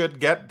we should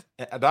get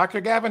Dr.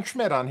 Gavin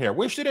Schmidt on here.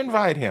 We should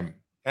invite him,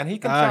 and he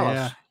can tell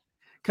us.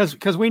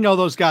 Because we know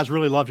those guys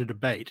really love to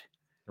debate.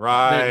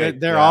 Right.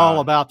 They're all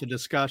about the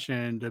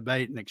discussion,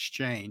 debate, and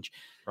exchange.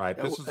 Right.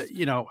 We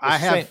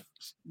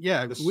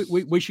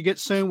should get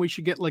soon. We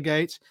should get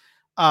legates.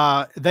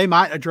 They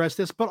might address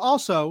this, but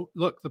also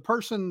look, the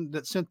person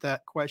that sent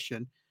that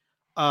question,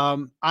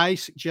 I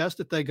suggest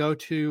that they go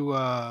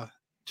to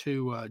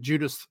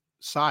Judith's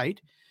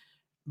site,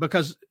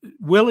 because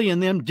Willie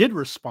and them did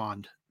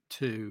respond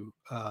to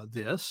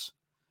this,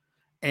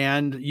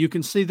 and you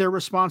can see their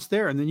response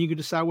there, and then you can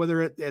decide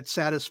whether it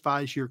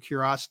satisfies your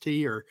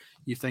curiosity, or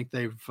you think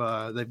they've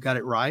got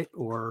it right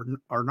or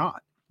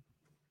not.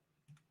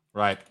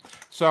 Right.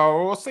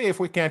 So we'll see if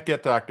we can't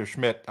get Dr.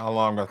 Schmidt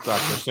along with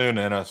Dr. Soon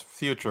in a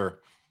future.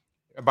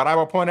 But I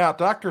will point out,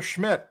 Dr.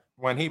 Schmidt,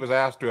 when he was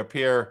asked to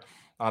appear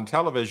on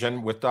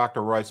television with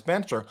Dr. Roy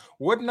Spencer,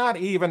 would not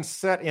even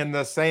sit in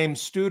the same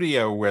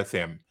studio with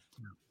him.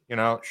 You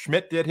know,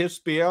 Schmidt did his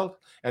spiel,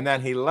 and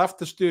then he left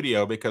the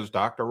studio because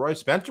Dr. Roy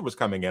Spencer was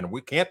coming in.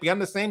 We can't be on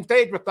the same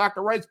stage with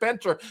Dr. Roy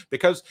Spencer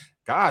because,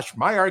 gosh,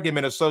 my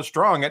argument is so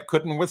strong it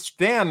couldn't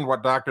withstand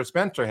what Dr.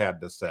 Spencer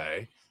had to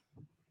say.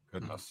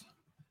 Goodness.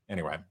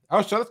 Anyway,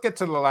 so let's get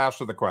to the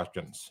last of the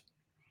questions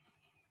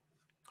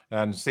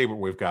and see what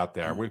we've got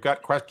there. We've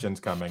got questions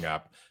coming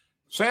up.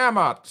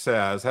 Samot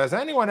says, has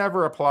anyone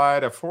ever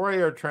applied a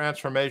Fourier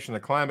transformation to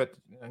climate?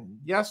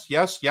 Yes,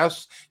 and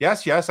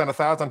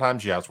 1,000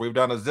 times yes. We've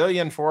done a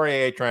zillion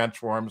Fourier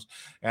transforms,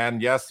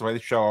 and yes, they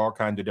show all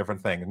kinds of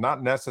different things,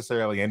 not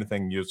necessarily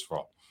anything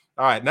useful.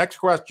 All right, next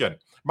question.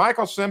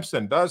 Michael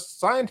Simpson, does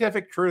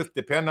scientific truth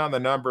depend on the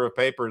number of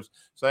papers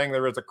saying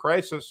there is a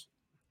crisis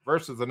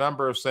versus the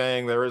number of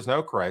saying there is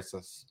no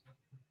crisis?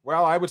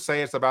 Well, I would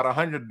say it's about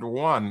 100 to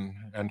 1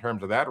 in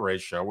terms of that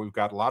ratio. We've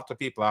got lots of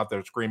people out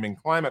there screaming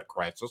climate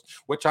crisis,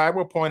 which I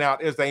will point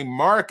out is a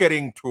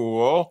marketing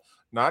tool,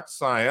 not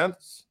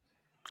science.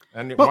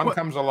 And one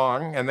comes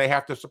along and they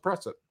have to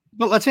suppress it.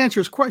 But let's answer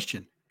his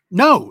question.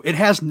 No, it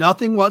has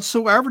nothing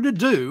whatsoever to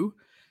do.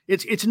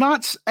 It's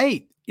not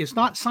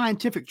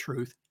scientific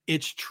truth.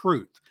 It's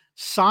truth.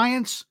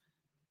 Science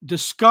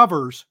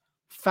discovers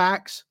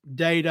facts,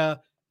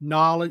 data,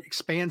 knowledge,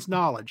 expands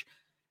knowledge.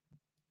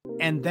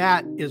 And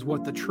that is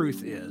what the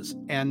truth is.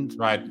 And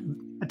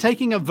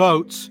taking of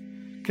votes,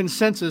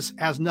 consensus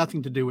has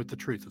nothing to do with the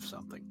truth of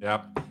something.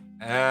 Yep.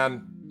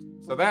 And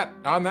so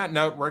on that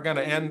note, we're going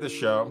to end the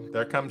show.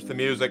 There comes the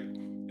music,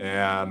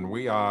 and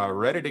we are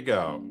ready to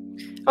go.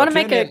 I want to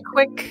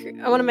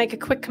make a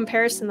quick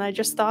comparison that I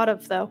just thought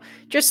of, though.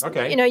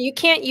 You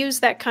can't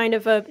use that kind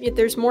of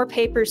there's more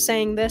papers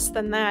saying this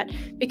than that,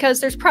 because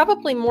there's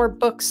probably more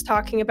books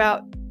talking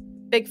about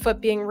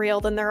Bigfoot being real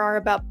than there are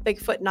about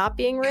Bigfoot not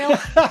being real.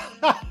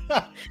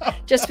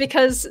 Just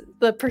because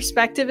the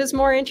perspective is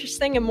more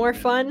interesting and more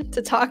fun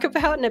to talk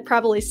about, and it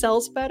probably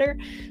sells better.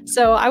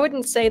 So I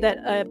wouldn't say that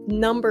a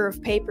number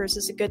of papers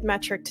is a good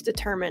metric to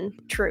determine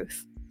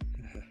truth.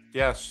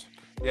 Yes.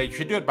 Yeah, you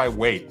should do it by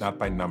weight, not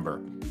by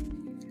number.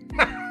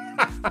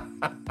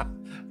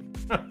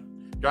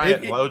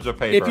 Giant loads of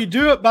paper. If you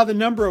do it by the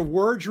number of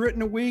words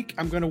written a week,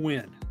 I'm going to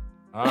win.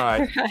 All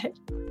right.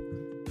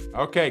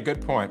 Okay,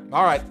 good point.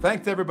 All right,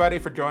 thanks everybody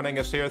for joining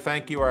us here.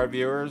 Thank you, our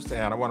viewers.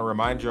 And I want to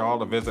remind you all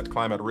to visit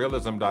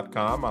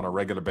climaterealism.com on a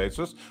regular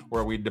basis,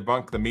 where we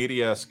debunk the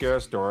media scare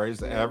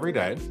stories every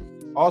day.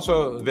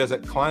 Also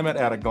visit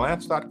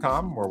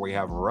climateataglance.com, where we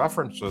have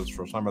references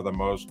for some of the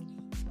most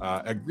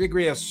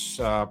egregious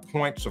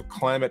points of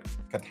climate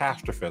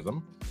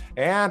catastrophism,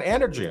 and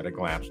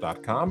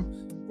energyattaglance.com,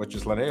 which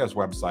is Linnea's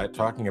website,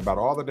 talking about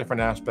all the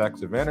different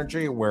aspects of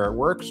energy, where it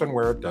works and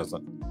where it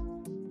doesn't.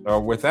 So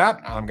with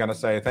that, I'm going to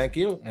say thank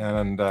you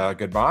and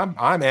goodbye.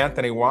 I'm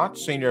Anthony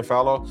Watts, Senior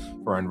Fellow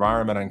for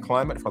Environment and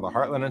Climate for the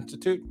Heartland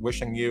Institute,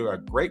 wishing you a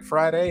great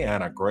Friday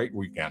and a great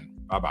weekend.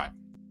 Bye-bye.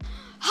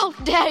 How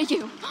dare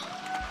you!